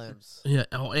 Any glimpse. yeah,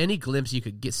 any glimpse you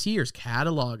could get. Sears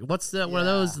catalog. What's the one of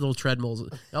those little treadmills?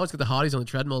 I always get the hotties on the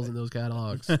treadmills in those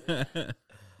catalogs.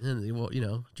 And then, you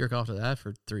know, jerk off to that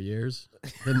for 3 years.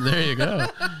 Then there you go.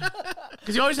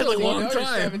 Because you always had like a long one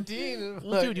time. 17.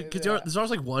 Well, dude, because there's always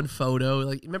like one photo.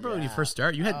 Like, remember when you first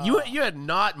started, you had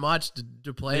not much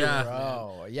to play with.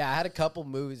 Bro. Yeah, I had a couple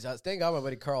movies. Thank God my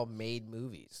buddy Carl made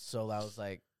movies. So I was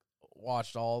like,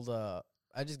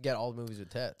 I just get all the movies with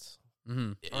tits.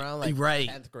 Mm-hmm. Around like right.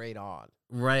 10th grade on.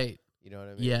 Right. You know what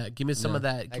I mean? Yeah, give me some of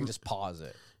that. I can just pause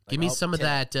it. Give me some of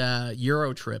that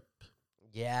Euro Trip.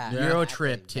 Yeah. Euro exactly.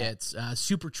 Trip tits.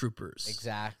 Super Troopers.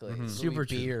 Exactly. Super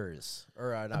beers.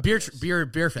 Or not Beer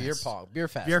beers. fest. Beer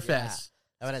fest. Beer Yeah. fest.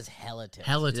 That one has hella tits.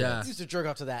 Hella tits. Yeah. I used to jerk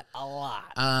off to that a lot.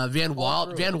 Van All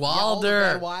through it. Wilder. all the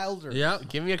Van Wilder. Yep.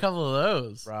 Give me a couple of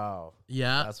those. Bro.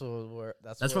 Yeah. That's what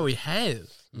That's what we had.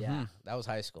 Yeah. That was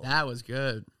high school. That was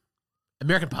good.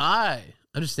 American Pie.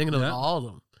 I'm just thinking of all of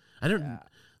them. I don't.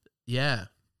 Yeah.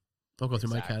 I'll go through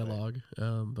my catalog.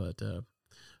 But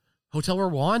Hotel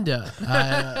Rwanda.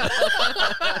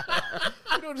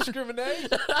 You don't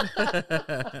discriminate.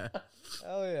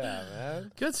 Hell yeah,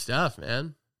 man. Good stuff,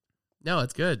 man. No,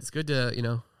 it's good. It's good to, you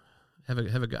know, have a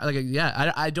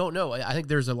like. I don't know. I think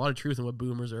there's a lot of truth in what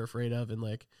boomers are afraid of, and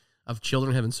like of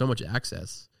children having so much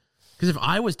access. Because if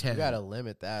I was 10, You gotta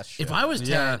limit that shit. if I was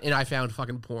 10 and I found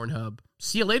fucking Pornhub,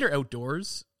 see you later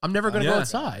outdoors. I'm never gonna go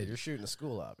outside. You're shooting a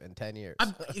school up in 10 years.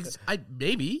 I'm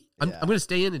gonna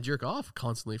stay in and jerk off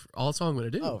constantly. That's all I'm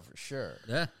gonna do. Oh, for sure.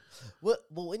 Yeah. Well,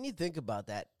 when you think about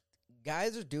that,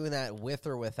 guys are doing that with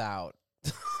or without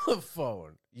a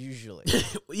phone, usually.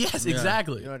 Yes,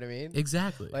 exactly. You know what I mean?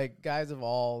 Exactly. Like, guys of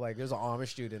all, like, there's an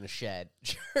Amish dude in a shed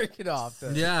jerking off to,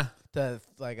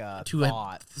 like a to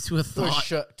thought.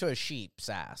 To a sheep's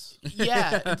ass.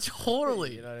 Yeah,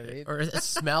 totally. You know what I mean? Or a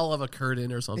smell of a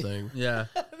curtain or something. Yeah.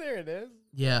 There it is.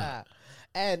 Yeah.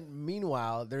 And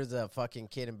meanwhile, there's a fucking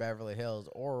kid in Beverly Hills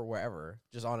or wherever,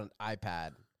 just on an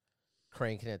iPad,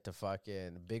 cranking it to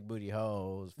fucking big booty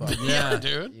hoes. Fucking, Yeah,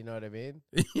 dude. You know what I mean?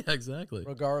 Yeah, exactly.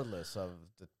 Regardless of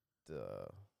the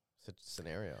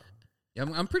scenario. Yeah,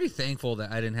 I'm pretty thankful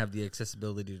that I didn't have the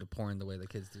accessibility to porn the way the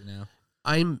kids do now.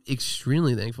 I'm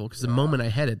extremely thankful because the moment I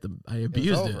had it, I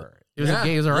abused it. over. It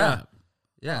was a wrap.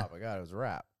 Yeah. Oh my God, it was a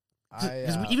wrap.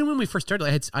 Because even when we first started,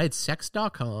 I had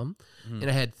sex.com and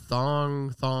I had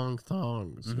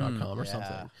thongs.com or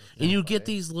something. And you get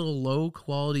these little low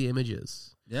quality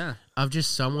images of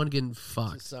just someone getting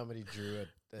fucked. Somebody drew it.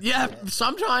 Yeah,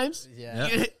 sometimes.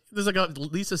 Yeah. There's like a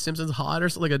Lisa Simpson's hot or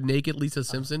something, like a naked Lisa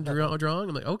Simpson drawing.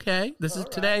 I'm like, okay, this is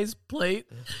today's plate.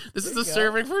 This is the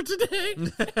serving for today.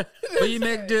 But you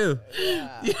make do.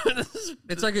 Yeah.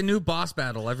 It's like a new boss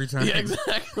battle every time. Yeah,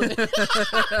 exactly.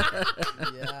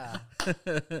 Yeah.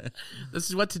 This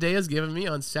is what today has given me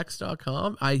on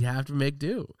sex.com. I have to make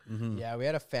do. Mm-hmm. Yeah, we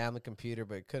had a family computer,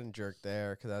 but couldn't jerk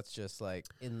there because that's just like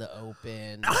in the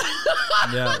open.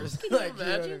 Yeah. Like, you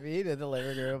know what I mean? In the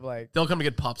living room, like. They'll come to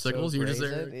get popsicles. so You're just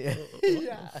brazen. there.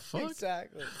 Yeah, fuck?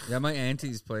 exactly. Yeah, my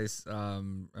auntie's place. I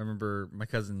remember my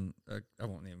cousin. I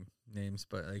won't name names,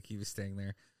 but like he was staying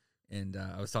there, and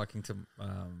I was talking to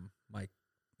my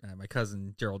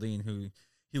cousin Geraldine, who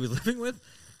he was living with,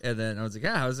 and then I was like,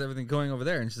 "Yeah, how's everything going over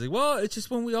there?" And she's like, "Well, it's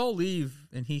just when we all leave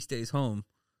and he stays home.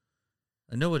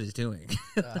 I know what he's doing."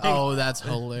 Oh, that's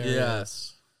hilarious.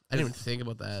 Yes. I didn't even think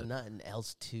about that. There's nothing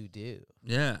else to do.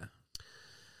 Yeah,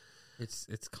 it's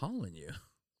calling you.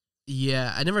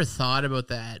 Yeah, I never thought about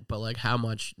that, but like how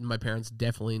much my parents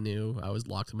definitely knew I was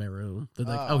locked in my room. They're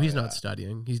like, "Oh, he's not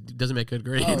studying. He doesn't make good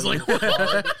grades." Like,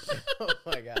 oh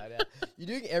my God, yeah. You're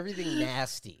doing everything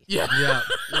nasty. yeah.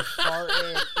 You're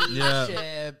farting, eating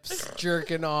chips,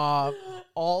 jerking off,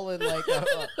 all in like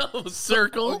a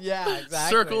circle. Yeah,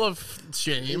 exactly. Circle of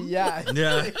shame. Yeah,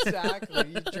 Yeah. exactly.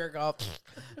 You jerk off,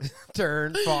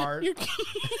 turn, fart. You're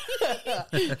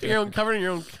covered in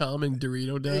your own cum and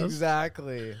Dorito dust.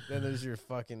 Exactly. Then there's your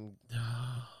fucking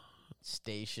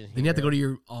station here. Then you have to go to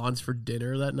your aunt's for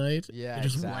dinner that night. Yeah, You're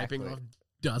just exactly. wiping off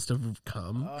dust of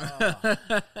cum.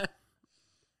 Oh,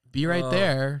 Be right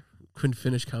there. Couldn't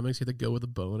finish coming, so you had to go with a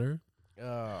boner.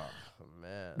 oh,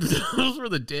 man. Those were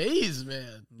the days,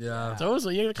 man. Yeah. Those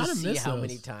you kind of See miss how those.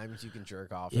 many times you can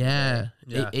jerk off. in a Yeah. day.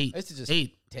 Yeah. Eight. I used to just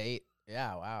Eight. Eight.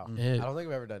 Yeah, wow. Eight. I don't think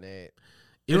I've ever done 8.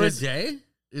 It was a day.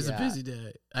 It was Yeah. a busy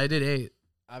day. I did 8.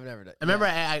 I've never done. I remember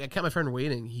I kept my friend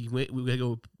waiting. We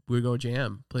would go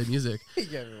jam, play music, You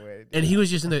got me waiting. and he was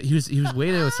just he was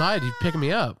waiting outside. He'd pick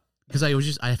me up because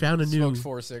I found a new. Smoked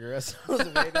 4 cigarettes. I was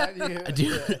waiting on you.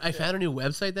 Dude, I found a new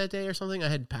website that day or something. I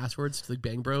had passwords to like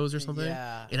Bang Bros or something.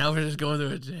 Yeah. And I was just going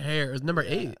through a hair. It was number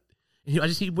 8.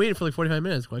 And he waited for like 45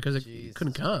 minutes because I Jesus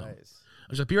couldn't come. Christ. I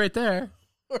was like, be right there.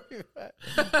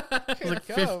 I was like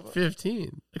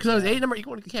 15. Because I was 8.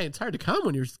 It's hard to come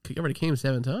when you already came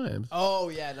 7 times. Oh,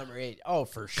 yeah, number 8. Oh,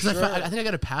 for sure. Because I think I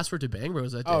got a password to Bang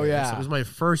Bros that day. Oh, yeah. So it was my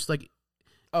first,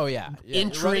 Oh, yeah.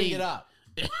 entry it up.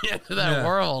 into that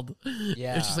world.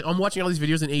 Yeah. It's just like, I'm watching all these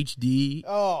videos in HD.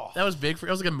 Oh. That was big. I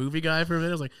was like a movie guy for a minute.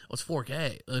 I was like, oh, it's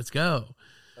 4K. Let's go.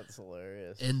 That's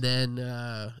hilarious. And then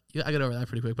I got over that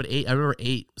pretty quick. But 8, I remember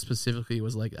 8 specifically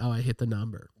was like, oh, I hit the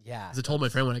number. Yeah. Because I told my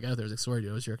friend when I got there, I was like, sorry,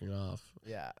 dude, I was jerking off.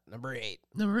 Yeah. Number 8.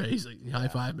 Number 8, he's like, he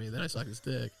high-fived me. Then I sucked his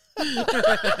dick.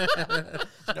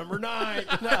 Number 9.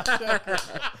 No,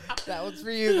 that one's for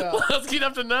you, though. Let's get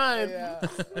up to 9. Yeah.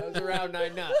 That was around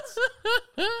 9 nuts.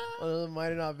 Well, it might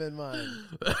have not been mine.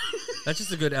 That's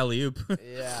just a good alley-oop.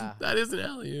 Yeah. That is an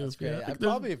alley-oop. That's great.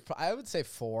 Yeah. I would say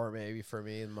 4 maybe for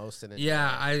me most in it.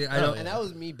 Yeah, I don't. And that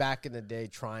was me back in the day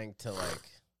trying to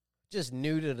just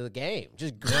new to the game.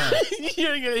 Just you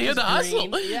had the hustle.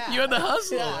 Yeah. You had the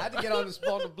hustle. Yeah, I had to get on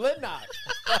the Blitnock.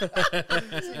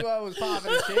 See what was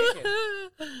popping and shaking.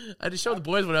 I had to show the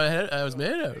boys what I was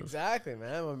made of. Exactly,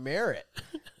 man. I'm a merit.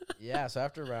 Yeah, so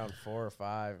after round 4 or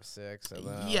 5, 6, and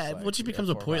then which becomes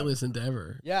a pointless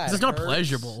endeavor. Yeah, it's not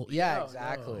pleasurable. Yeah, No,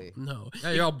 exactly. No,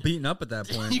 Yeah, you're all beaten up at that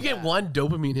point. you get one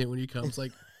dopamine hit when you come. It's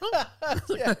like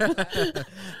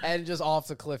and just off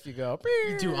the cliff you go.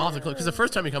 you do off the cliff because the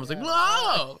first time you come, it's like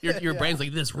whoa. Your brain's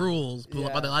like this rules.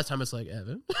 But by the last time, it's like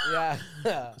Evan, Yeah.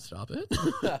 stop it.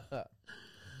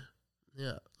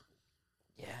 Yeah,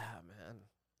 man.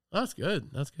 that's good.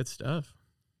 That's good stuff.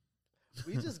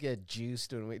 We just get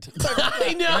juiced when we talk.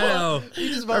 I know. We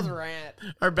just both rant.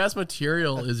 Our best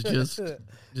material is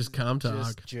just calm talk.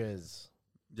 Just jizz.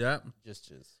 Yeah.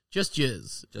 Just jizz. Just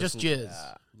jizz. Just jizz.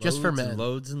 Yeah. Just for Loads men. and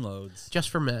loads and loads. Just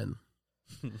for men.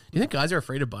 Do you think guys are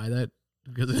afraid to buy that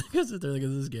because they're like,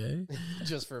 is this gay?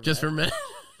 Just for Just for men.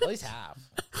 At least half.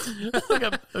 Like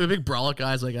a big bralette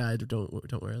guy's like, I don't wear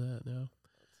that. No.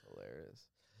 That's hilarious.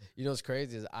 You know what's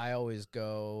crazy is I always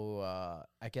go.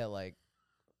 I get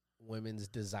women's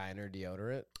designer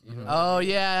deodorant. You know Oh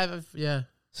yeah.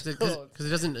 So- Because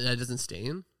it doesn't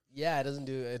stain. Yeah, it doesn't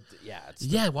do it. Yeah, it's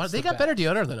They got better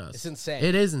deodorant than us. It's insane.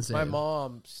 It is insane. My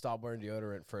mom stopped wearing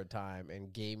deodorant for a time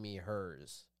and gave me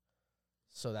hers,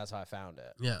 so that's how I found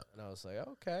it. Yeah. And I was like,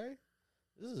 okay,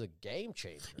 this is a game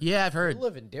changer. Yeah, I've heard. They're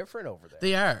living different over there.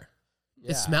 They are.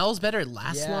 Yeah. It smells better. It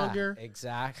lasts longer.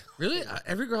 Exactly. Really?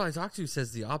 Every girl I talk to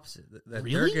says the opposite. That they're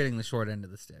Really? getting the short end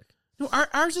of the stick. No,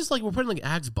 ours is like we're putting like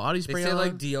Axe body They spray say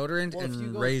on. deodorant Well, if you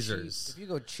and go razors. cheap, if you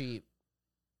go cheap,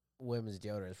 women's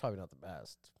deodorant is probably not the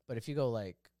best. But if you go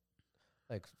like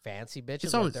fancy bitches,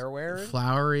 It's what always they're wearing,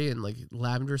 flowery and like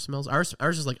lavender smells. Ours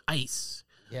is like ice.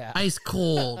 yeah, Ice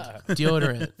cold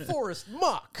deodorant. forest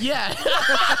muck, Yeah.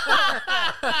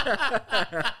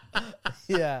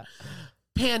 yeah.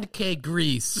 Pancake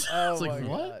grease. Oh It's like, my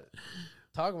what? God.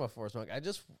 Talking about forest muck, I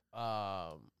just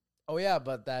oh yeah,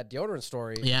 but that deodorant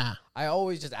story. Yeah. I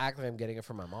always just act like I'm getting it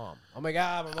from my mom. Oh my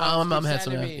God, my Oh, mom, my mom had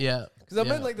some. me. Yeah. Because I'm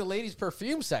Yeah. in like the ladies'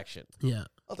 perfume section. Yeah.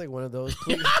 I'll take one of those,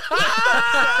 please.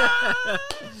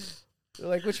 They're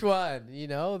like, which one? You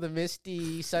know, the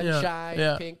misty sunshine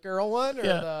yeah. pink girl one, or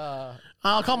Yeah.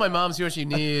 I'll call my mom, see what she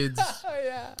needs.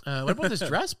 yeah. What about this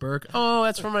dress, Burke? Oh,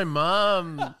 that's for my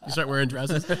mom. You start wearing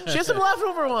dresses. She has some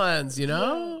leftover ones, you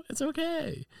know? It's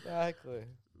okay. Exactly.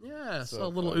 Yeah, so So a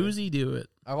little funny. Uzi do it.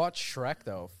 I watched Shrek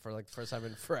though for like the first time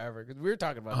in forever because we were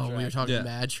talking about Oh, Shrek. we were talking Yeah.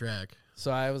 Mad Shrek.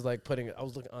 So I was like I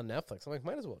was looking on Netflix. I'm like,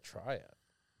 might as well try it.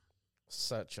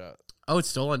 Oh, it's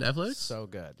still on Netflix? So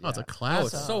good. Oh, it's a Oh,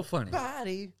 classic. it's so funny.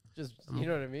 body. Just you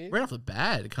know what I mean? Right off the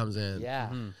bat, it comes in. Yeah.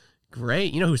 Mhm.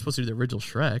 Great. You know who's supposed to do the original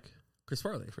Shrek? Chris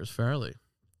Farley. Chris Farley.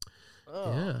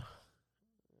 Oh. Yeah.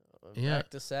 Yeah. Back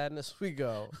to sadness we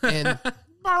go. And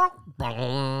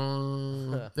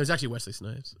there's actually Wesley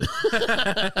Snipes.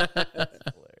 Hilarious.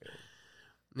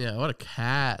 Yeah, what a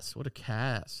cast. What a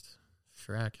cast.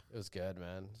 Shrek. It was good,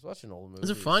 man. I was watching old movies. Was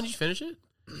it fun? Did you finish it?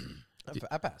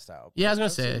 I passed out. Yeah, I was gonna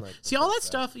I've say. seen, like, See, the all that first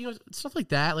stuff, you know, stuff like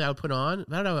that, like I would put on.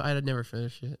 I don't know. I'd never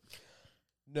finish it.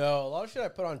 No, a lot of shit I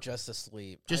put on just to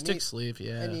sleep. Just to sleep,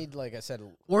 yeah. I need, like I said,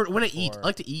 Or when I eat, before- I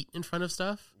like to eat in front of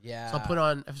stuff. yeah. So I'll put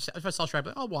on, if I saw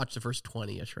Shrek, I'll watch the first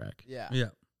 20 of Shrek. Yeah. Yeah.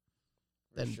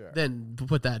 For Then, sure. then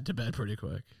put that to bed pretty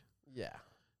quick. Yeah.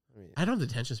 I mean, I don't have the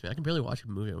attention span. I can barely watch a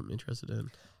movie I'm interested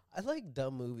in. I like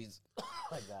dumb movies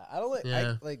like that. I don't like.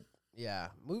 Yeah. Yeah,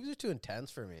 movies are too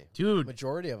intense for me. Dude,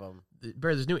 Majority of them.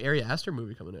 Barry, there's a new Ari Aster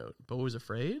movie coming out. But was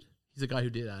afraid? He's the guy who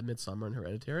did Midsummer and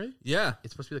Hereditary. Yeah.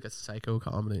 It's supposed to be like a psycho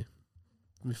comedy.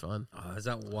 It'll be fun. Is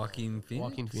that Joaquin Phoenix?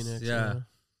 Joaquin Phoenix. Yeah.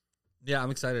 Yeah,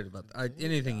 I'm excited about that.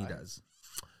 Anything he die? does.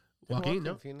 Joaquin?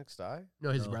 No. Phoenix die? No,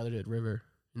 his No. brother did River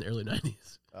in the early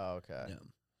 90s. Oh, okay. Yeah.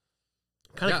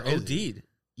 Kind of OD'd.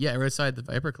 Yeah, right outside the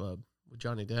Viper Club with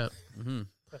Johnny Depp. Mm-hmm.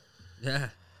 Yeah.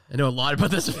 I know a lot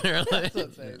about this apparently.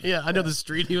 Yeah, I know the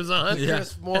street he was on. Yeah.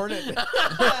 This morning.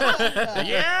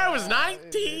 Yeah, it was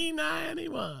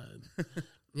 1991.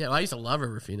 Yeah, well, I used to love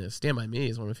River Phoenix. Stand By Me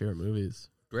is one of my favorite movies.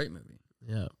 Great movie.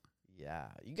 Yeah. Yeah,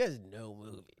 you guys know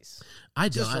movies. I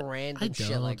Just don't. random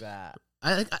shit like that.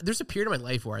 There's a period of my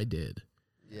life where I did.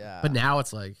 Yeah. But now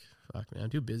it's like, fuck, man, I'm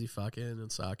too busy fucking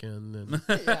and sucking. And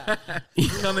Yeah.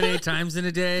 Coming 8 times in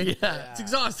a day. Yeah. It's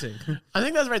exhausting. I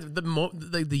think that's right.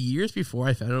 The years before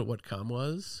I found out what cum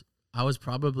was, I was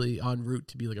probably en route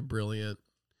to be like a brilliant,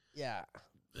 Yeah.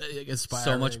 aspiring.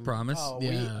 So much promise. Oh,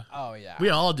 Yeah. yeah. We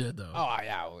all did though. Oh,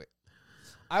 yeah.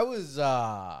 I was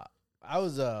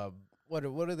what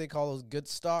do they call those good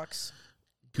stocks?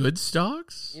 Good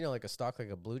stocks? You know, like a stock, like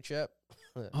a blue chip.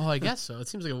 Oh, I guess so. It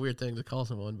seems like a weird thing to call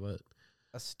someone, but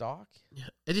A stock? yeah,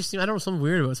 it just seems, I don't know, something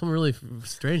weird about it. Something really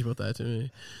strange about that to me.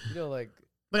 You know, like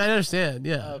But I understand.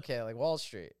 Yeah. okay, like Wall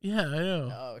Street. Yeah, I know.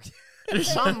 Oh, okay.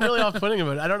 There's something really off-putting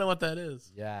about it. I don't know what that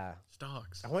is. Yeah.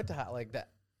 Stocks. I went to like that.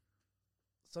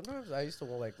 Sometimes I used to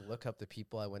like look up the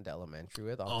people I went to elementary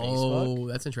with on Facebook. Oh,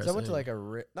 that's So interesting. I went to like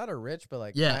not a rich, but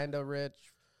like Yeah. kind of rich,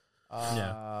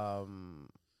 Yeah.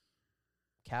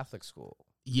 Catholic school.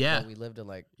 yeah. So we lived in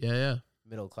like Yeah.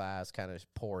 middle class, kind of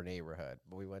poor neighborhood,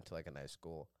 but we went to like a nice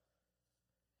school.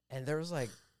 And there was like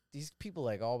these people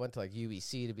like all went to like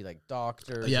UBC to be like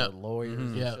doctors Yeah. and lawyers Mhm.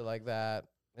 and Yeah. shit like that.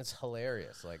 It's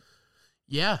hilarious. Like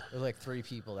Yeah. there were like 3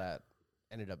 people that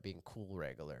ended up being cool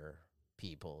regular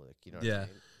people. Like, you know what Yeah. I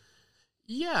mean?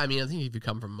 Yeah. I mean, I think if you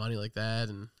come from money like that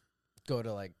and Go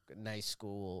to like a nice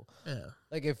school. yeah.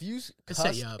 Like if you Could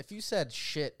set you up. if you said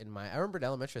shit I remember in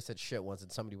elementary I said shit once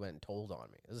and somebody went and told on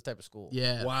me. This is the type of school.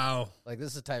 Yeah. Wow. Like this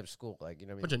is the type of school. Like, you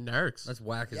know what I Bunch mean? of narcs. That's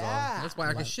whack as Yeah. all. That's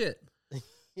whack as shit.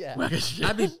 Yeah. Whack as shit.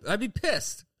 I'd be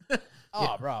pissed.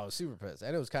 Oh, bro, I was super pissed.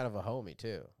 And it was kind of a homie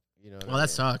too. You know what Well, I that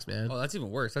mean? sucks, man. Oh, that's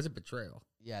even worse. That's a betrayal.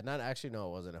 Yeah, not actually. No,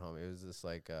 it wasn't a homie. It was this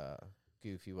like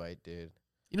goofy white dude.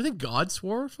 You don't think God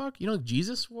swore? Fuck. You don't think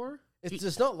Jesus swore? It's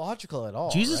just not logical at all.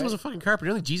 Jesus right? was a fucking carpenter. You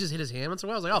don't think Jesus hit his hand once in a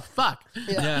while? I was like, oh, fuck.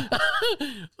 Yeah.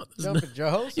 Jumping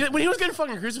Joe's. Yeah, when he was getting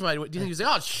fucking crucified, do you think he was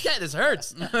like, oh, shit, this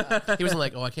hurts? He wasn't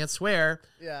like, oh, I can't swear.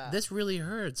 Yeah. This really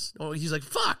hurts. Oh, he's like,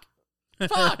 fuck.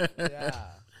 Fuck. Yeah.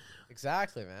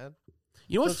 Exactly, man.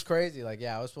 You know So what's it's crazy. Like,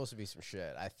 yeah, I was supposed to be some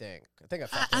shit. I think I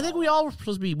fucked I it think all we up. all were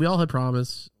supposed to be. We all had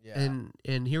promise, Yeah.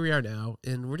 and here we are now,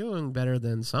 and we're doing better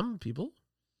than some people.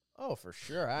 Oh, for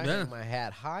sure. I Yeah. hang my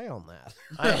hat high on that.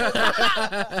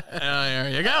 There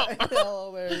you go.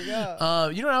 Oh, there you go.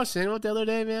 You know what I was saying about the other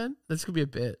day, man? This could be a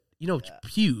bit. You know, Yeah.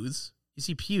 pews. You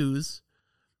see pews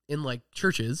in like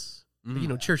churches. You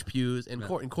know, church pews and Yeah.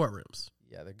 in courtrooms.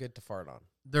 Yeah, they're good to fart on.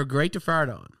 They're great to fart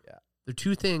on. Yeah. They're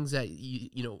two things that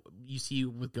you see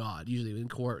with God. Usually in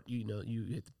court, you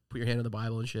hit, put your hand on the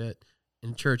Bible and shit.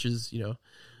 In churches, So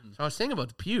I was thinking about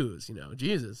the pews.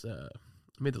 Jesus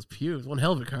made those pews. One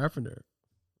hell of a carpenter.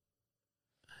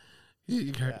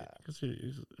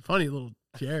 Funny little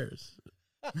chairs.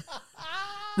 That's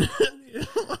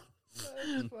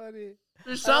funny.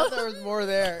 There's I thought some. there was more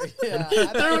there. Yeah, I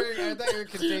thought you were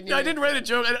continuing. I didn't write a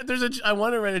joke. I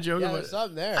want to write a joke Yeah, about there's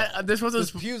something there. this was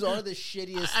Those pews are the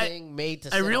shittiest thing made to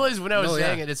I sit realized on. when I was Oh,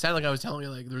 saying yeah. it sounded like I was telling you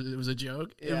like it was a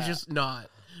joke. It was Yeah. just not.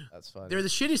 That's funny. They're the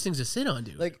shittiest things to sit on,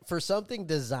 dude. Like, for something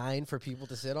designed for people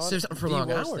to sit on, Sit for the long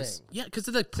worst hours. thing. Yeah, because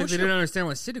they like It's like push they didn't your, understand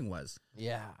what sitting was.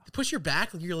 Yeah. push your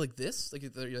back. Like you're like this. Like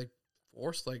you're like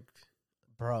forced. Like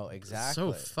Bro, exactly.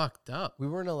 so fucked up. We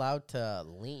weren't allowed to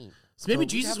lean. So maybe we'd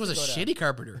Jesus have was a to go to- shitty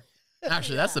carpenter.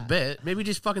 Actually, that's the bit. Maybe he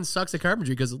just fucking sucks at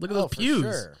carpentry because look at those for pews.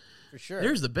 Sure. For sure.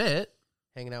 There's the bit.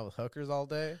 Hanging out with hookers all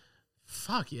day,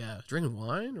 Fuck yeah, drinking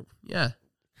wine. Yeah,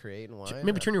 creating wine.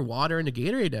 maybe turn your water into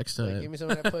Gatorade next Like, time. give me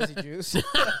some of that pussy juice.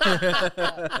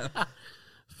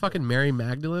 Fucking Mary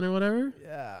Magdalene or whatever,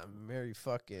 Yeah, Mary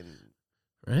fucking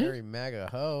right? Mary MAGA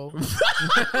hoe.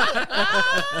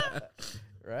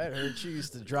 Right? Her she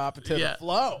used to drop it to Yeah. the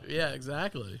flow. Yeah,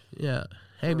 exactly. Yeah,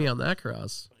 hang me on that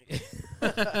cross.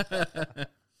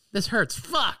 This hurts.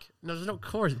 Fuck. No, there's no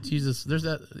course. Jesus, there's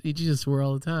that. Jesus swore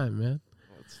all the time, man.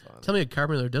 That's fun. Tell me a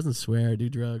carpenter that doesn't swear, do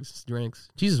drugs, drinks.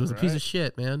 Jesus was a piece Right. of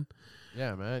shit, man.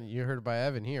 Yeah, man. You heard it by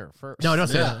Evan here first. No, don't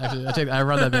say that. Actually, I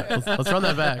run that back. Let's run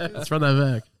that back. Let's run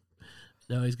that back.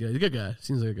 No, he's good. He's a good guy.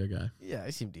 Seems like a good guy. Yeah,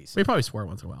 he seemed But decent. he probably swore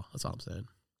once in a while. That's all I'm saying.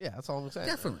 Yeah, that's all I'm saying.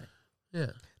 Definitely. Yeah.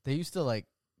 They used to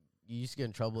you used to get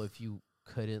in trouble if you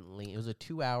couldn't lean. It was a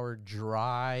 2-hour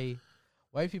dry.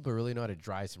 White people really know how to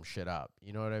dry some shit up.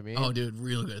 You know what I mean? Oh, dude,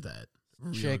 real good at that.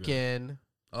 Real good. Chicken,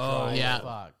 Oh, Dry yeah. as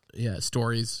fuck. Yeah,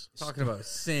 stories. Talking about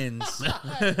sins.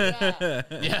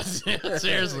 Yes,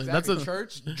 seriously. Exactly. That's a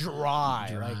church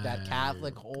dry, like that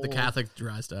Catholic hole. the Catholic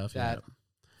dry stuff. That Yeah,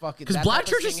 fucking because that black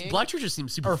type of churches singing seem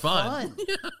super are fun.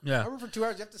 Yeah. Yeah. I remember for 2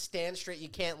 hours you have to stand straight. You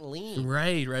can't lean.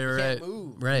 Right. can't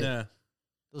move. Right. Yeah.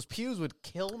 Those pews would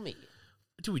kill me.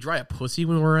 Dude, we dry a pussy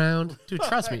when we're around. Dude,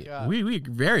 trust my me, God. we're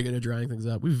very good at drying things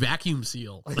up. We vacuum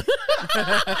seal.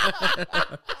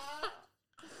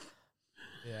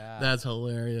 Yeah. That's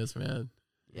hilarious, man.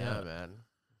 Yeah, man.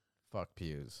 Fuck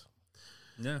pews.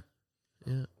 Yeah.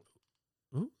 Yeah.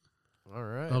 All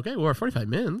right. Okay, well, we're 45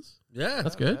 minutes. Yeah.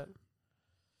 That's good.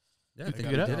 Yeah, I I think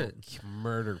gotta we did go it.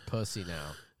 murder pussy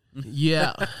now.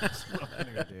 Yeah. That's what I'm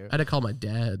gonna do. I had to call my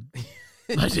dad.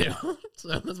 I do. So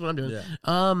that's what I'm doing. Yeah.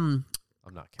 I'm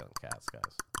not killing cats, guys.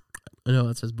 I know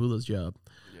that says Bula's job.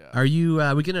 Yeah. Are you?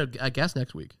 We get a guest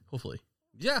next week, hopefully.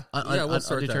 Yeah. Yeah, We'll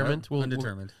sort undetermined? that out. We'll-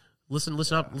 Undetermined. Listen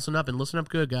up, and listen up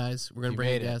good, guys. We're gonna You bring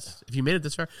a made it. guest. If you made it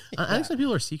this far, I think some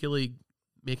people are secretly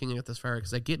making it this far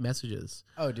because I get messages.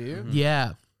 Oh, do you?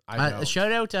 Yeah. I know.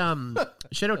 Shout out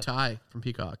Ty from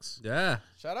Peacocks. Yeah.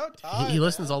 Shout out Ty. He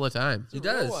listens all the time. He He's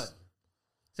a real does. one.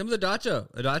 Same with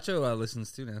Adacho. Adacho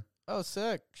listens too now. Oh,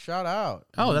 sick. Shout out.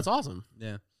 Oh, that's awesome.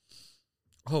 Yeah.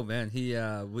 Oh man,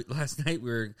 last night we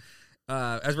were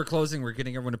as we're closing, we're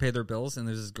getting everyone to pay their bills, and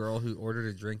there's this girl who ordered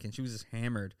a drink, and she was just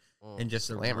hammered and just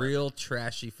Slammer. a real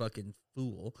trashy fucking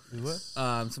fool. Who was?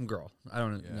 Some girl. I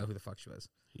don't know who the fuck she was.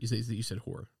 You said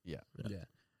whore. Yeah. Yeah.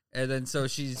 And then so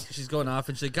she's going off,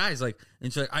 and she's like, guys, like,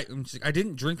 and she's like, I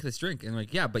didn't drink this drink, and I'm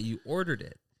like, yeah, but you ordered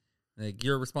it. Like,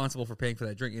 you're responsible for paying for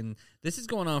that drink, and this is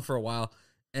going on for a while.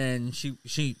 And she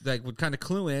like would kind of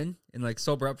clue in and like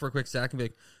sober up for a quick sec and be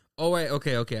like, oh wait,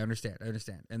 okay, I understand.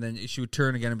 And then she would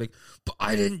turn again and be like, but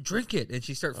I didn't drink it. And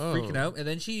she started freaking out. And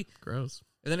then Gross.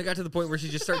 and then it got to the point where she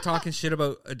just started talking shit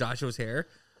about Adasho's hair.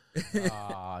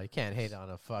 Aw, you can't hate on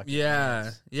a fucking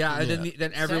Yeah. And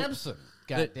then everyone, Samson.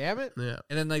 God damn it. Yeah.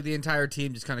 and then like the entire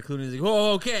team just kind of clued in. Like,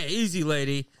 oh, okay, easy,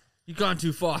 lady, you've gone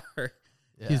too far.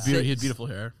 Yeah. He had beautiful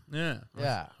hair. Yeah.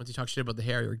 Yeah. Once you talk shit about the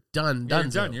hair, you're done. You're Done.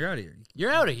 done. You're out of here. You're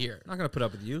out of here. I'm not gonna put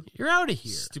up with you, You're out of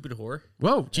here. stupid whore.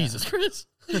 Whoa, Jesus Chris.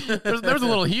 there was a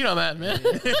little heat on that, man.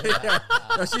 Yeah.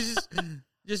 No, she's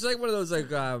just like one of those like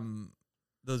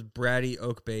those bratty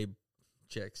Oak Bay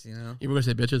chicks, you know. You were gonna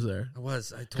say bitches there. I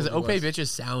was. I Because totally Oak Bay was. bitches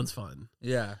sounds fun.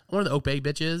 Yeah. One of the Oak Bay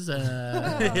bitches.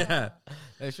 Yeah.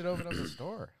 They should open up a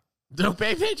store. The Oak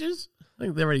Bay bitches? I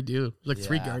think they already do. There's like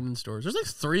 3 Yeah. gardening stores. There's like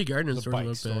 3 gardening There's a stores in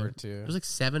bike Oak store, Bay. too. There's like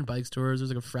 7 bike stores.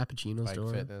 There's like a Frappuccino Bike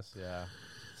store. fitness, yeah.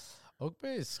 Oak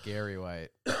Bay is scary white.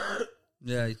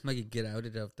 Yeah. You might get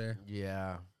outed out there.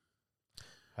 Yeah.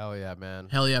 Hell yeah, man.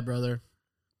 Hell yeah, brother.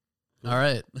 All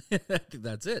right. I think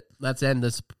that's it. Let's end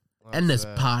this That's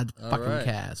pod All fucking right.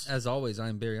 cast. As always,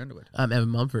 I'm Barry Underwood. I'm Evan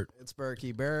Mumford. It's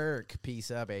Berkey Burke. Peace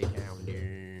up, A-Town.